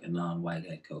for like a non-white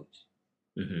head coach.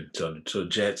 Mm-hmm. So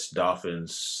Jets,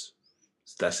 Dolphins,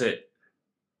 that's it.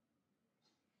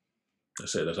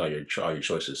 That's it. That's all your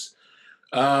choices.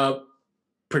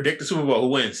 Predict the Super Bowl. Who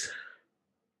wins?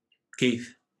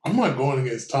 Keith? I'm not going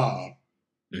against Tom.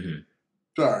 Mm-hmm.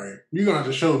 Sorry. You're going to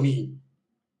have to show me.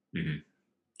 Mm-hmm.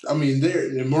 I mean,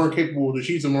 they're more capable. The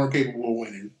Chiefs are more capable of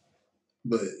winning.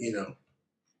 But, you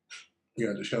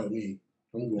have to show me.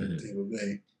 I'm going to Tampa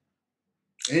Bay.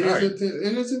 And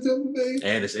it's in Tampa Bay?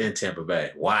 And it's in Tampa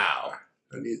Bay. Wow.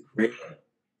 I need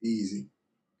easy.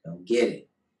 Don't get it.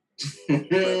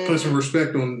 Put some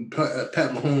respect on Pat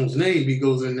Mahomes' name. He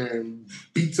goes in there and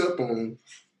beats up on him.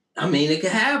 I mean, it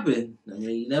could happen. I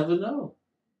mean, you never know.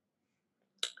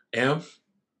 M?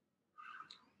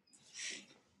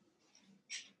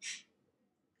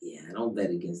 Yeah, I don't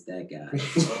bet against that guy.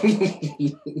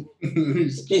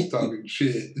 He's just talking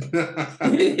shit.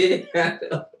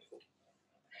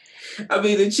 I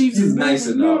mean, the Chiefs is nice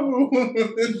and all.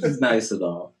 He's nice and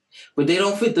all. But they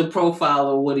don't fit the profile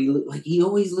of what he look like. He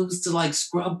always loses to like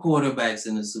scrub quarterbacks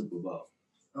in the Super Bowl.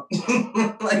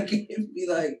 Like it'd be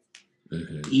like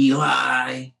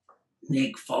Eli,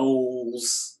 Nick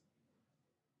Foles.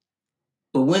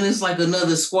 But when it's like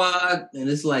another squad and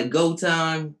it's like go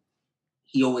time,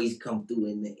 he always come through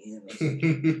in the end.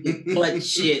 Like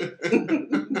shit.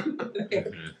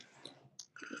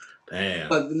 Damn.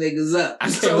 Fuck the niggas up. I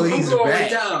can't believe he's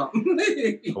back.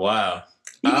 Wow.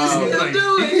 He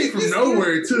came from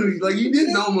nowhere too. Like you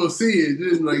didn't almost see it.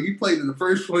 Just like he played in the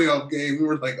first playoff game. We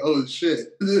were like, oh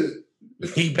shit.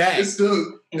 He back. It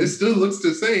still looks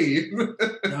the same.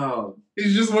 No.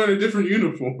 He's just wearing a different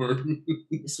uniform.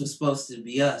 This was supposed to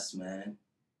be us, man.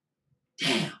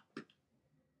 Damn.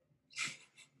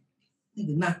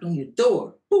 Nigga knocked on your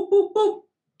door. Boop, boop, boop.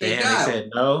 Hey, Damn, Kyle. they said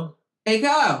no. Hey,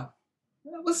 Kyle.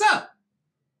 What's up?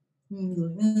 We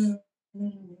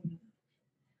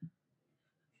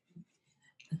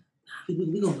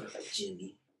gonna work with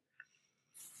Jimmy.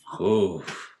 Ooh.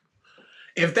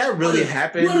 If that really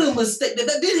happened. What a mistake.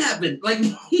 That did happen. Like,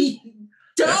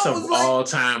 that's an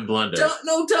all-time blunder.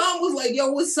 Tom was like,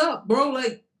 yo, what's up, bro?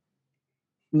 Like,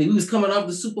 I mean, we was coming off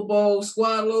the Super Bowl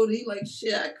squad load. He like,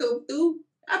 shit, I come through.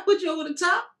 I put you over the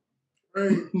top.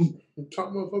 Right. Top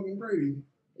motherfucking Brady.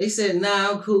 They said,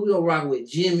 nah, I'm cool. We don't rock with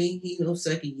Jimmy. He,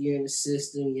 second year in the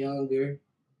system, younger.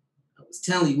 I was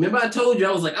telling you. Remember I told you,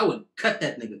 I was like, I would cut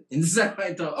that nigga. And so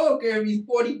I thought, I don't care if he's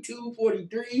 42,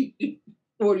 43,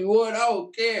 41. I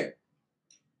don't care.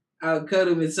 I would cut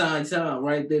him and sign Tom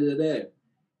right there to there.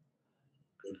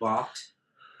 They balked.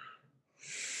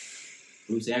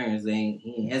 Bruce Arians,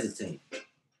 he ain't hesitate.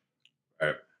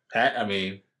 Right. Pat, I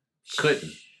mean,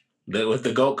 couldn't. If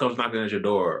the GOAT comes knocking at your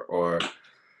door, or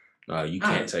you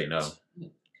can't say no,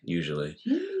 usually.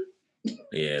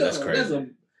 Yeah, that's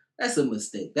crazy. That's a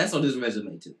mistake. That's on his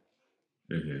resume, too.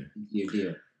 Mm-hmm. Your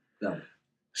deal. Go.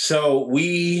 So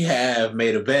we have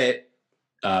made a bet,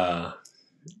 Emmett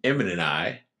and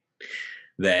I,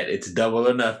 that it's double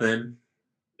or nothing.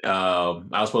 I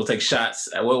was supposed to take shots.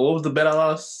 What was the bet I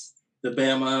lost? The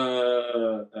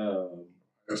Bama...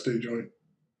 State joint.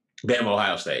 Bama,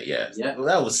 Ohio State, yes. Yeah. Well,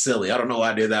 that was silly. I don't know why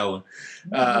I did that one.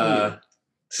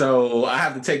 So I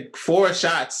have to take 4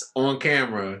 shots on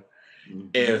camera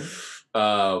if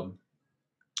Mahomes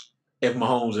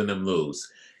and them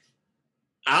lose.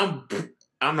 I'm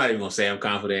not even gonna say I'm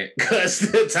confident because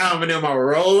Tom and them are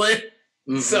rolling.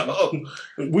 Mm-hmm. So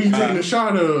we taking a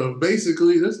shot of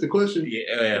basically. That's the question.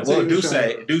 Yeah. Well, do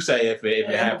say if it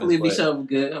happens. Hopefully, be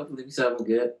something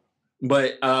good.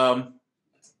 But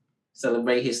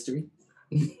celebrate history.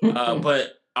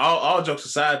 But all jokes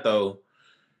aside, though,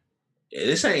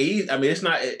 this ain't easy. I mean, it's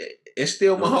not. It's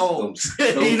still Mahomes.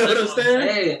 You know what I'm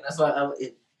saying? That's why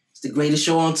it's the greatest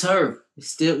show on turf. It's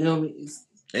still, you know what I mean?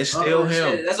 It's still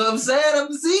him. Shit. That's what I'm saying.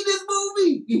 I've seen this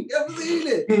movie. You haven't seen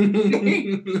it.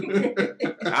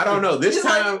 I don't know. This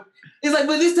time. But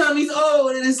this time he's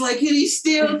old, and it's like he's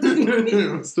still.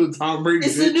 Still Tom Brady.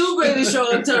 It's the new greatest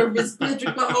show on turf. It's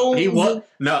Patrick Mahomes. He was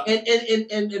no.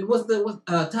 And what's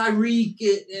Tyreek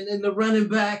and the running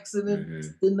backs and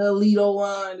then the elite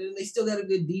line, and they still got a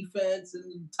good defense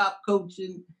and top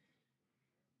coaching.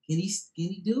 Can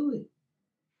he do it?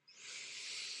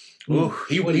 Ooh,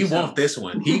 he wants this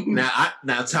one.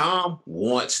 Now Tom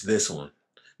wants this one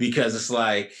because it's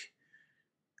like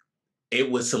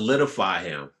it would solidify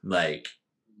him, like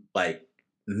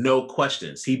no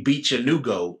questions. He beat your new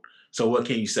GOAT, so what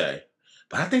can you say?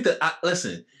 But I think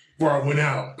listen, before I went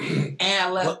out, and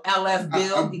I left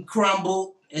Bill. He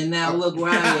crumbled, and now look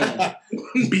where I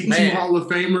am. Beat 2 Hall of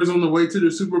Famers on the way to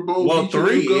the Super Bowl. Well,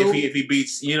 3 if he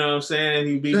beats, you know what I'm saying?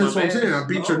 He beat. That's what I'm saying. I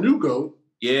beat your new GOAT.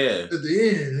 Yeah. At the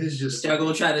end, it's just y'all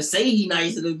gonna try to say he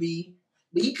nicer than me,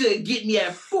 but he couldn't get me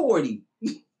at 40.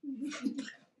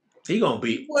 He gonna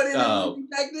beat.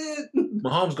 Back then?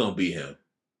 Mahomes gonna beat him.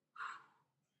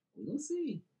 We'll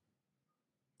see.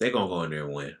 They're gonna go in there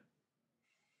and win.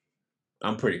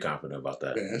 I'm pretty confident about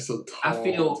that. Yeah, it's a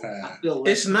tall task. I feel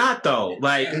it's not though.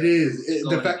 Like it is.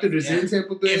 The fact that it's in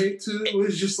Tampa Bay too,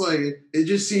 it's just like it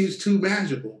just seems too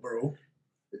magical, bro.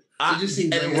 It just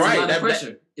seems like right. That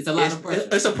pressure. It's a lot of pressure.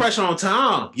 It's a pressure on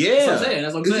Tom. Yeah.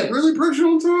 That's what I'm saying. Is it really pressure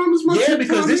on Tom? Yeah,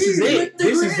 because this is it.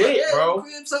 This is it, bro.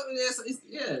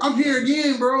 Yeah. I'm here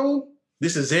again, bro.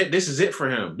 This is it. This is it for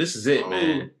him. This is it,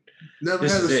 man. Never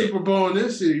had a Super Bowl in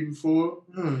this city before.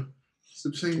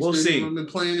 We'll see. I've been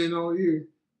playing in all year.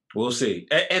 We'll see.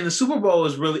 And the Super Bowl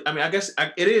is really, I mean, I guess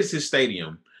it is his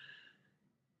stadium.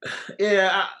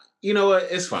 Yeah, you know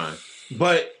what? It's fine.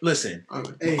 But listen,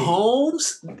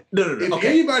 Mahomes. No. If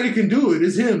anybody can do it,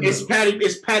 it's him. It's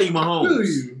Patty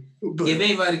Mahomes. If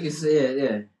anybody can say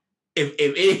it,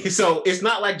 yeah. So it's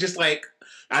not like just like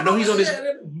I know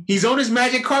he's on his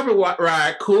magic carpet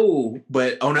ride, cool.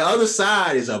 But on the other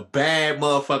side is a bad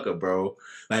motherfucker, bro.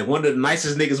 Like one of the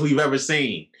nicest niggas we've ever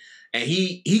seen. And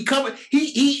he coming.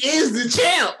 He is the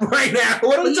champ right now.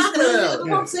 What are we talking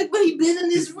about? But he been in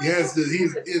this ring. Yes,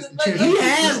 he's the champ. He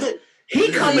has the. He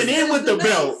coming in with the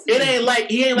belt. It ain't like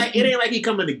he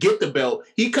coming to get the belt.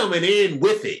 He coming in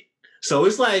with it. So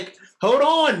it's like, hold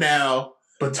on now.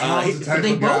 But Tom's the type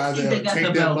of guy that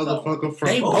take that motherfucker from.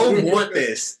 They both want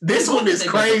this. This one is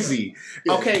crazy.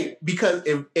 Yeah. Okay, because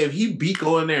if he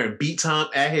go in there and beat Tom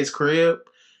at his crib,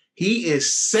 he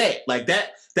is set. Like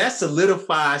that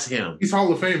solidifies him. He's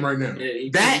Hall of Fame right now. Yeah,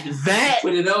 that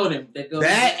put it on him.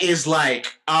 That is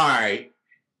like, all right,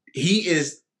 he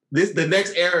is. The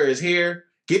next era is here.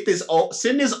 Send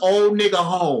this old nigga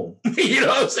home. You know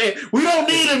what I'm saying? We don't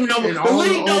need him no more. The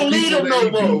league don't need him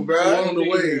no more, bro. On the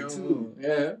way too.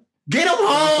 Yeah. Get him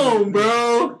home,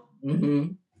 bro.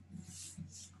 Mm-hmm.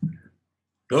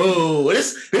 Oh,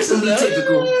 this is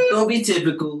typical. Don't be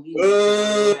typical.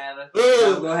 Go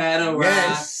have a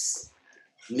rock.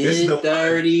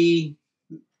 Mid-30.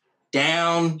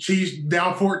 Down. She's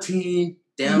down 14.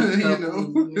 Down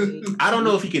I don't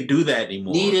know if he can do that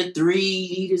anymore. Need a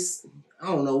 3. I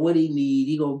don't know what he need.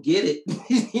 He gonna get it.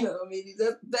 You know what I mean?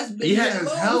 That's big. He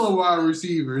has hella wide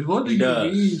receivers. What do you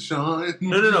mean, Sean?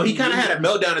 No. He kind of had a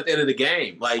meltdown at the end of the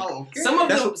game. Like some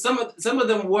of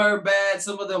them were bad.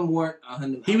 Some of them weren't.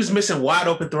 He was missing wide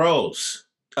open throws.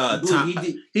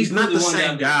 He's not the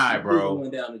same guy, bro.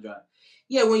 Went down the drive.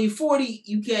 Yeah, when you're 40,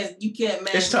 you can't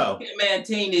it's tough. You can't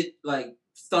maintain it like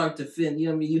start to finish. You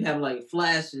know what I mean? You have like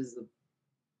flashes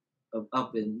of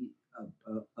up and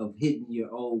of hitting your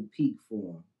old peak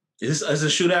form. Is this a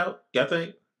shootout? Y'all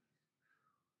think?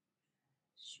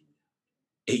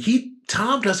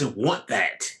 Tom doesn't want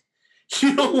that.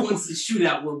 He wants to shoot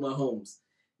out with Mahomes,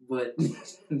 but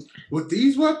with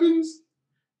these weapons,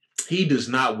 he does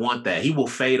not want that. He will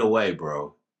fade away,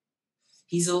 bro.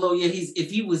 He's a little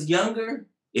if he was younger.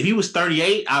 If he was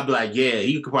 38, I'd be like, yeah,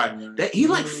 he could probably. He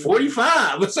like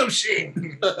 45 or some shit.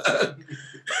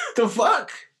 The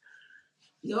fuck?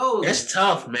 Yo, it's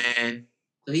tough, man.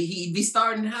 So he be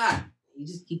starting hot.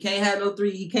 He can't have no 3.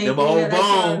 He can't. Them old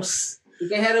bombs. He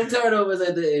can't have them turnovers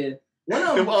at the end. One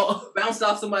of them bounced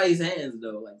off somebody's hands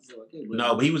though. Like, so, okay,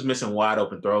 no, but he was missing wide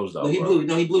open throws though. He blew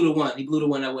the one. He blew the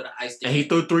one that would have iced it. And he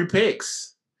threw 3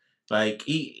 picks. Like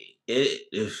they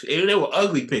were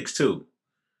ugly picks too.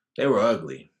 They were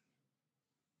ugly.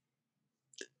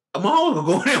 Mahomes will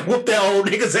go in and whoop that old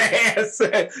nigga's ass.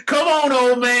 Come on,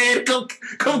 old man.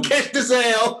 Come catch this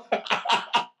L.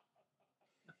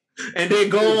 And then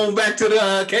go on back to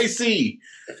the KC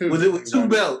with 2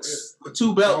 belts. With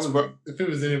 2 belts, bro. If it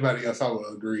was anybody else, I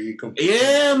would agree.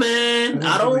 Yeah, man.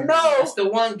 I don't know. That's the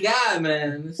one guy,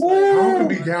 man. Mahomes could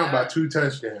be down by 2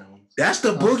 touchdowns. That's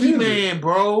the boogeyman,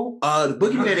 bro. The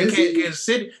boogeyman in Kansas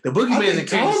City. The boogeyman in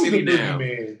Kansas City now.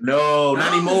 No,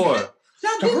 not anymore.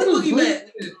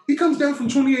 He comes down from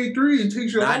 28-3 and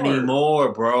takes your Not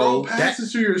anymore, bro.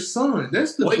 Passes to your son.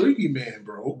 That's the boogeyman,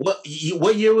 bro. What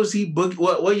year was he?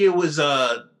 What year was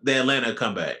the Atlanta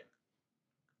comeback?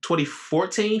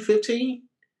 2014, 15?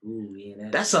 Ooh, yeah,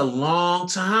 that's a long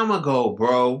time ago,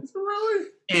 bro. Really?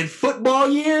 In football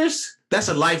years, that's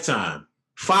a lifetime.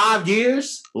 5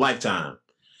 years, lifetime.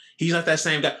 He's not that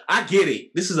same guy. I get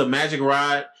it. This is a magic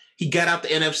ride. He got out the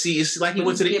NFC. It's like he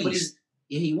went to the East.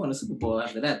 Yeah, he won a Super Bowl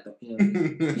after that, though. You know?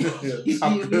 He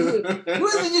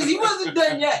wasn't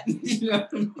done yet. You know?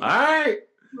 All right.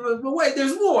 But wait,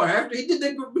 there's more. After he did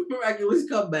that miraculous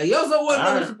comeback, he also won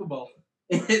another Super Bowl.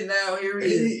 And now here he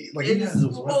is. Like he has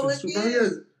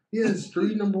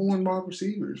 3 number 1 wide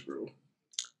receivers, bro.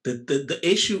 The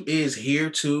issue is here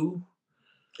too.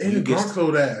 And Gronk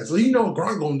told ass. So you know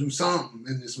Gronk gonna do something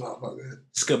in this motherfucker.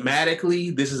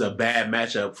 Schematically, this is a bad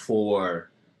matchup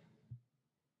for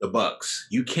the Bucs.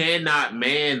 You cannot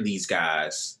man these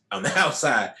guys on the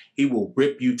outside. He will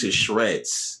rip you to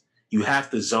shreds. You have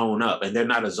to zone up, and they're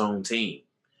not a zone team.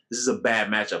 This is a bad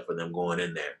matchup for them going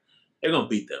in there. They're gonna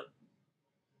beat them.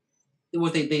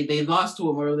 What they lost to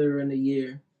him earlier in the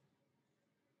year.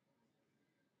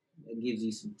 That gives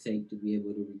you some tape to be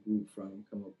able to regroup from and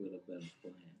come up with a better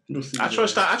plan. I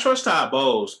trust Todd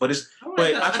Bowles, but it's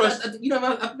I trust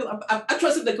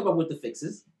him to come up with the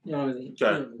fixes. You know what I mean?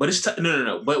 Right. But it's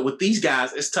no. But with these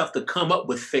guys, it's tough to come up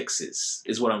with fixes.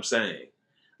 Is what I'm saying.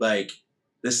 Like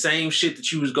the same shit that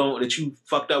you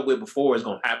fucked up with before is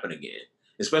gonna happen again.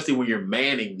 Especially when you're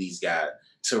manning these guys,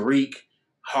 Tariq,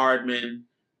 Hardman,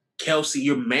 Kelsey.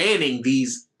 You're manning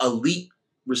these elite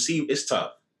receivers. It's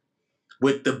tough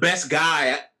with the best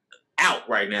guy out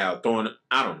right now throwing.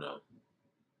 I don't know.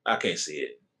 I can't see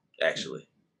it, actually.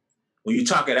 When you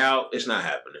talk it out, it's not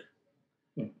happening.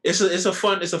 It's a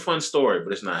fun story,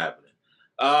 but it's not happening.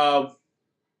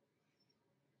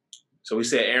 So we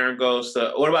said Aaron goes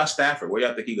to. What about Stafford? Where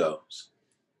y'all think he goes?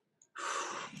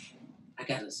 I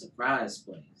got a surprise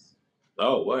place.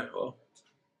 Oh, what? Oh.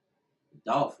 The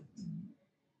Dolphins.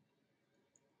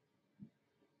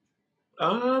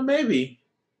 Maybe.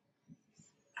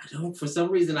 For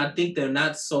some reason, I think they're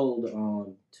not sold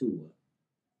on Tua.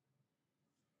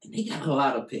 And they got a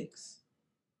lot of picks.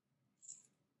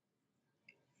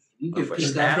 You can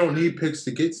pick I don't need picks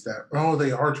to get Stafford. Oh,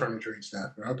 they are trying to trade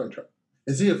Stafford. I thought.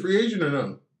 Is he a free agent or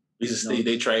no? He's a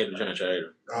they trying to trade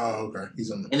him. Oh, okay.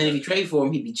 He's on the. And then if you trade for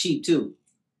him, he'd be cheap too.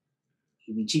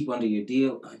 He'd be cheap under your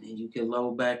deal, and then you can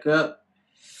load back up.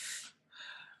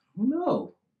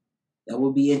 No. That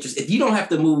would be interesting. If you don't have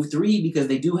to move 3 because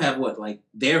they do have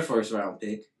their first round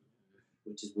pick,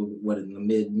 which is what in the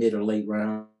mid or late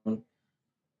round,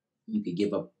 you could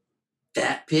give up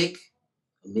that pick,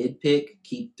 a mid pick,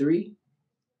 keep 3.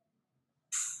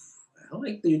 I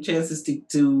like your chances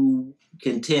to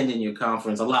contend in your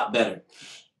conference a lot better.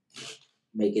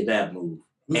 Making that move.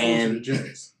 Who's going to the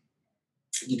Jets?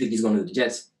 You think he's going to the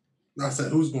Jets? No, I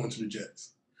said who's going to the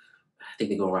Jets? I think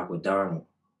they're going to rock with Darnold.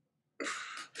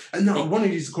 No, one of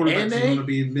these quarterbacks is going to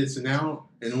be missing out,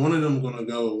 and one of them going to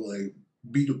go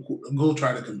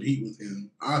try to compete with him.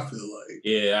 I feel like.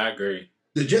 Yeah, I agree.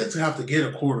 The Jets have to get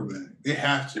a quarterback. They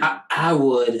have to. I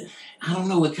would. I don't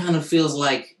know. It kind of feels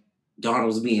like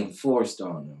Darnold's being forced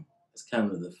on them. It's kind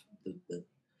of the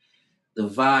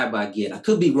vibe I get. I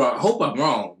could be wrong. I hope I'm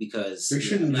wrong because they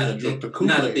shouldn't not a big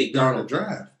Darnold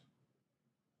draft.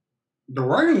 The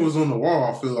writing was on the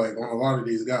wall. I feel like on a lot of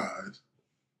these guys.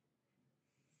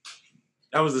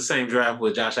 That was the same draft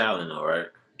with Josh Allen, though, right?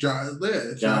 Josh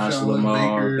Allen,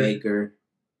 Lamar, Baker,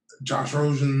 Josh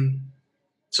Rosen.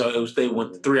 So they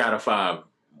went 3 out of 5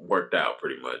 worked out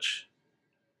pretty much.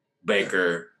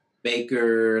 Baker,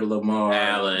 Lamar,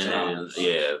 Allen, and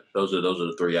yeah, those are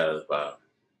the 3 out of the 5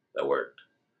 that worked.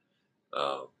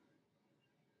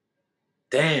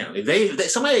 Damn,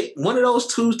 if somebody one of those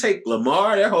 2 take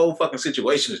Lamar, their whole fucking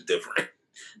situation is different.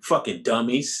 Fucking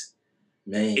dummies,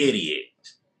 man, idiot.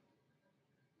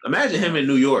 Imagine him in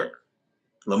New York.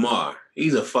 Lamar.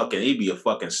 He'd be a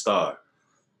fucking star.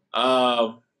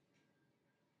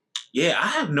 Yeah, I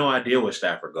have no idea where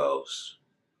Stafford goes.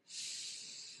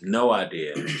 No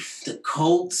idea. The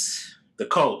Colts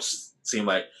seem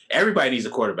like everybody needs a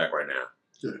quarterback right now.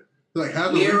 Yeah. Like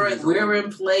we're in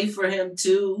play for him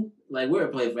too. Like we're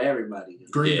in play for everybody.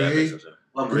 Green Bay.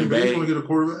 Green Bay's gonna get a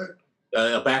quarterback.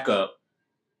 A backup.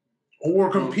 Or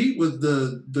compete with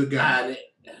the guy.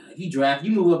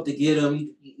 You move up to get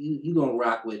him. You gonna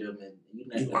rock with him, and you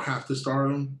don't have to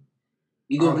start him.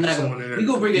 You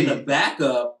gonna bring in a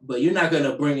backup, but you're not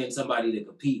gonna bring in somebody to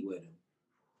compete with him.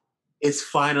 It's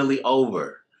finally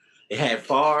over. They had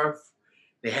Favre,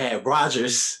 they had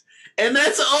Rodgers, and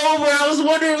that's over. I was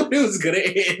wondering when it was gonna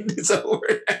end. It's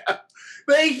over now.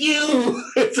 Thank you.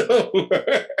 It's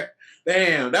over.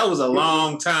 Damn, that was a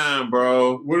long time,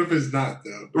 bro. What if it's not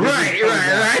though? Right.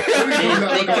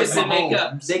 They kiss and make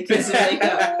up.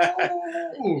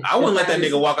 I wouldn't let that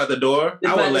nigga walk out the door.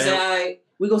 I wouldn't let him.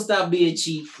 We're gonna stop being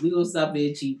cheap. We're gonna sign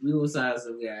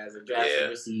some guys and draft some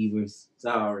receivers.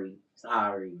 Sorry,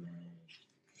 man.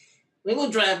 We ain't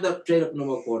gonna draft up straight up no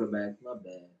more quarterback. My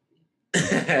bad.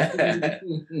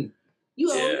 You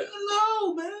already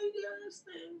know, man. You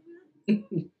understand,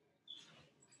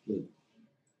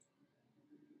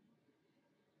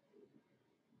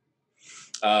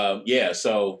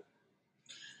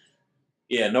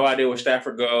 no idea where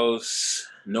Stafford goes.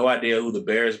 No idea who the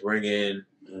Bears bring in.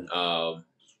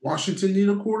 Washington need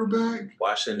a quarterback?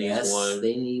 Washington needs one.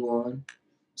 They need one.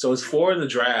 So it's 4 in the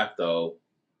draft, though.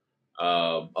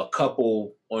 A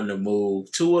couple on the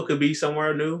move. Tua could be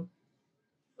somewhere new.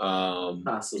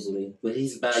 Possibly. But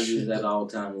his value is at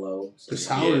all-time low. So. The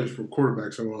salaries for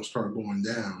quarterbacks are going to start going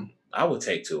down. I would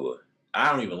take Tua.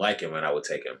 I don't even like him, and I would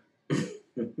take him.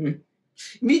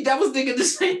 Me, I was thinking the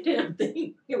same damn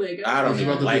thing. I don't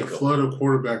even like him. There's a flood of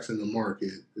quarterbacks in the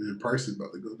market. The price is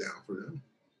about to go down for them.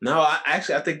 No, I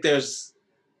think there's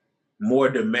more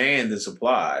demand than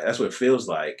supply. That's what it feels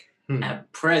like.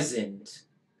 At present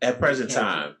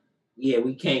time.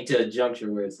 We came to a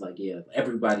juncture where it's like,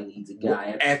 everybody needs a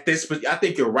guy. I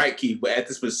think you're right, Keith, but at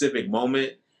this specific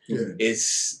moment,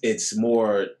 it's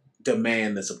more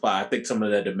demand than supply. I think some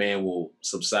of that demand will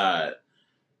subside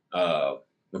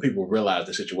when people realize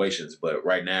the situations. But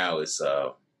right now, it's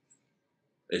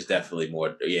definitely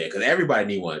more, because everybody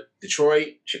need one.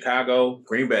 Detroit, Chicago,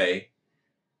 Green Bay,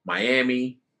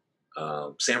 Miami,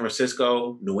 San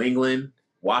Francisco, New England,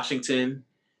 Washington,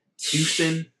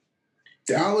 Houston,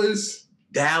 Dallas,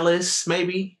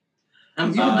 maybe.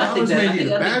 I think they need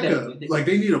a backup. Like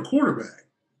they need a quarterback.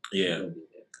 Yeah,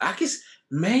 I guess.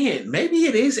 Man, maybe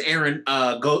it is Aaron.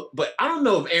 But I don't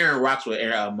know if Aaron rocks with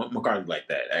Aaron McCarthy like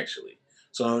that. Actually,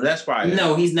 so that's probably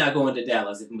no. He's not going to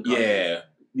Dallas. If McCarthy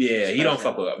he don't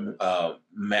fuck with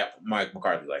Mike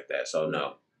McCarthy like that. So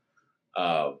no.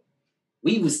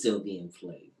 We would still be in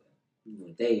play,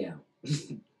 but they out.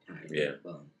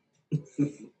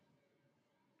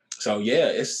 So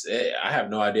I have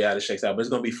no idea how this shakes out, but it's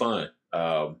gonna be fun.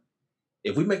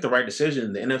 If we make the right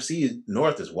decision, the NFC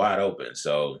North is wide open.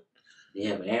 So but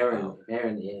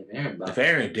if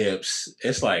Aaron dips,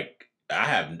 it's like I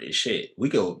have shit. We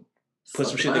could put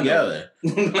some shit together.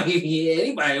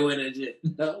 Anybody with a shit.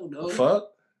 No.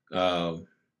 Fuck.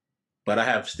 But I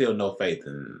have still no faith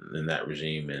in that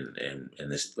regime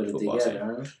and this football team.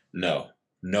 Huh?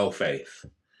 No faith.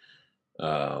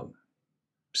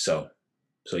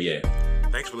 So yeah.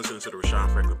 Thanks for listening to the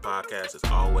Rashawn Franklin Podcast. As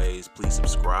always, please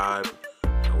subscribe.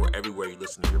 We're everywhere you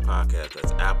listen to your podcast.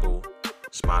 That's Apple,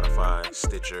 Spotify,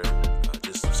 Stitcher.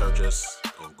 Just search us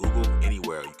on Google.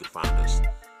 Anywhere you can find us.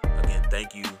 Again,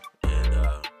 thank you and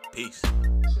peace.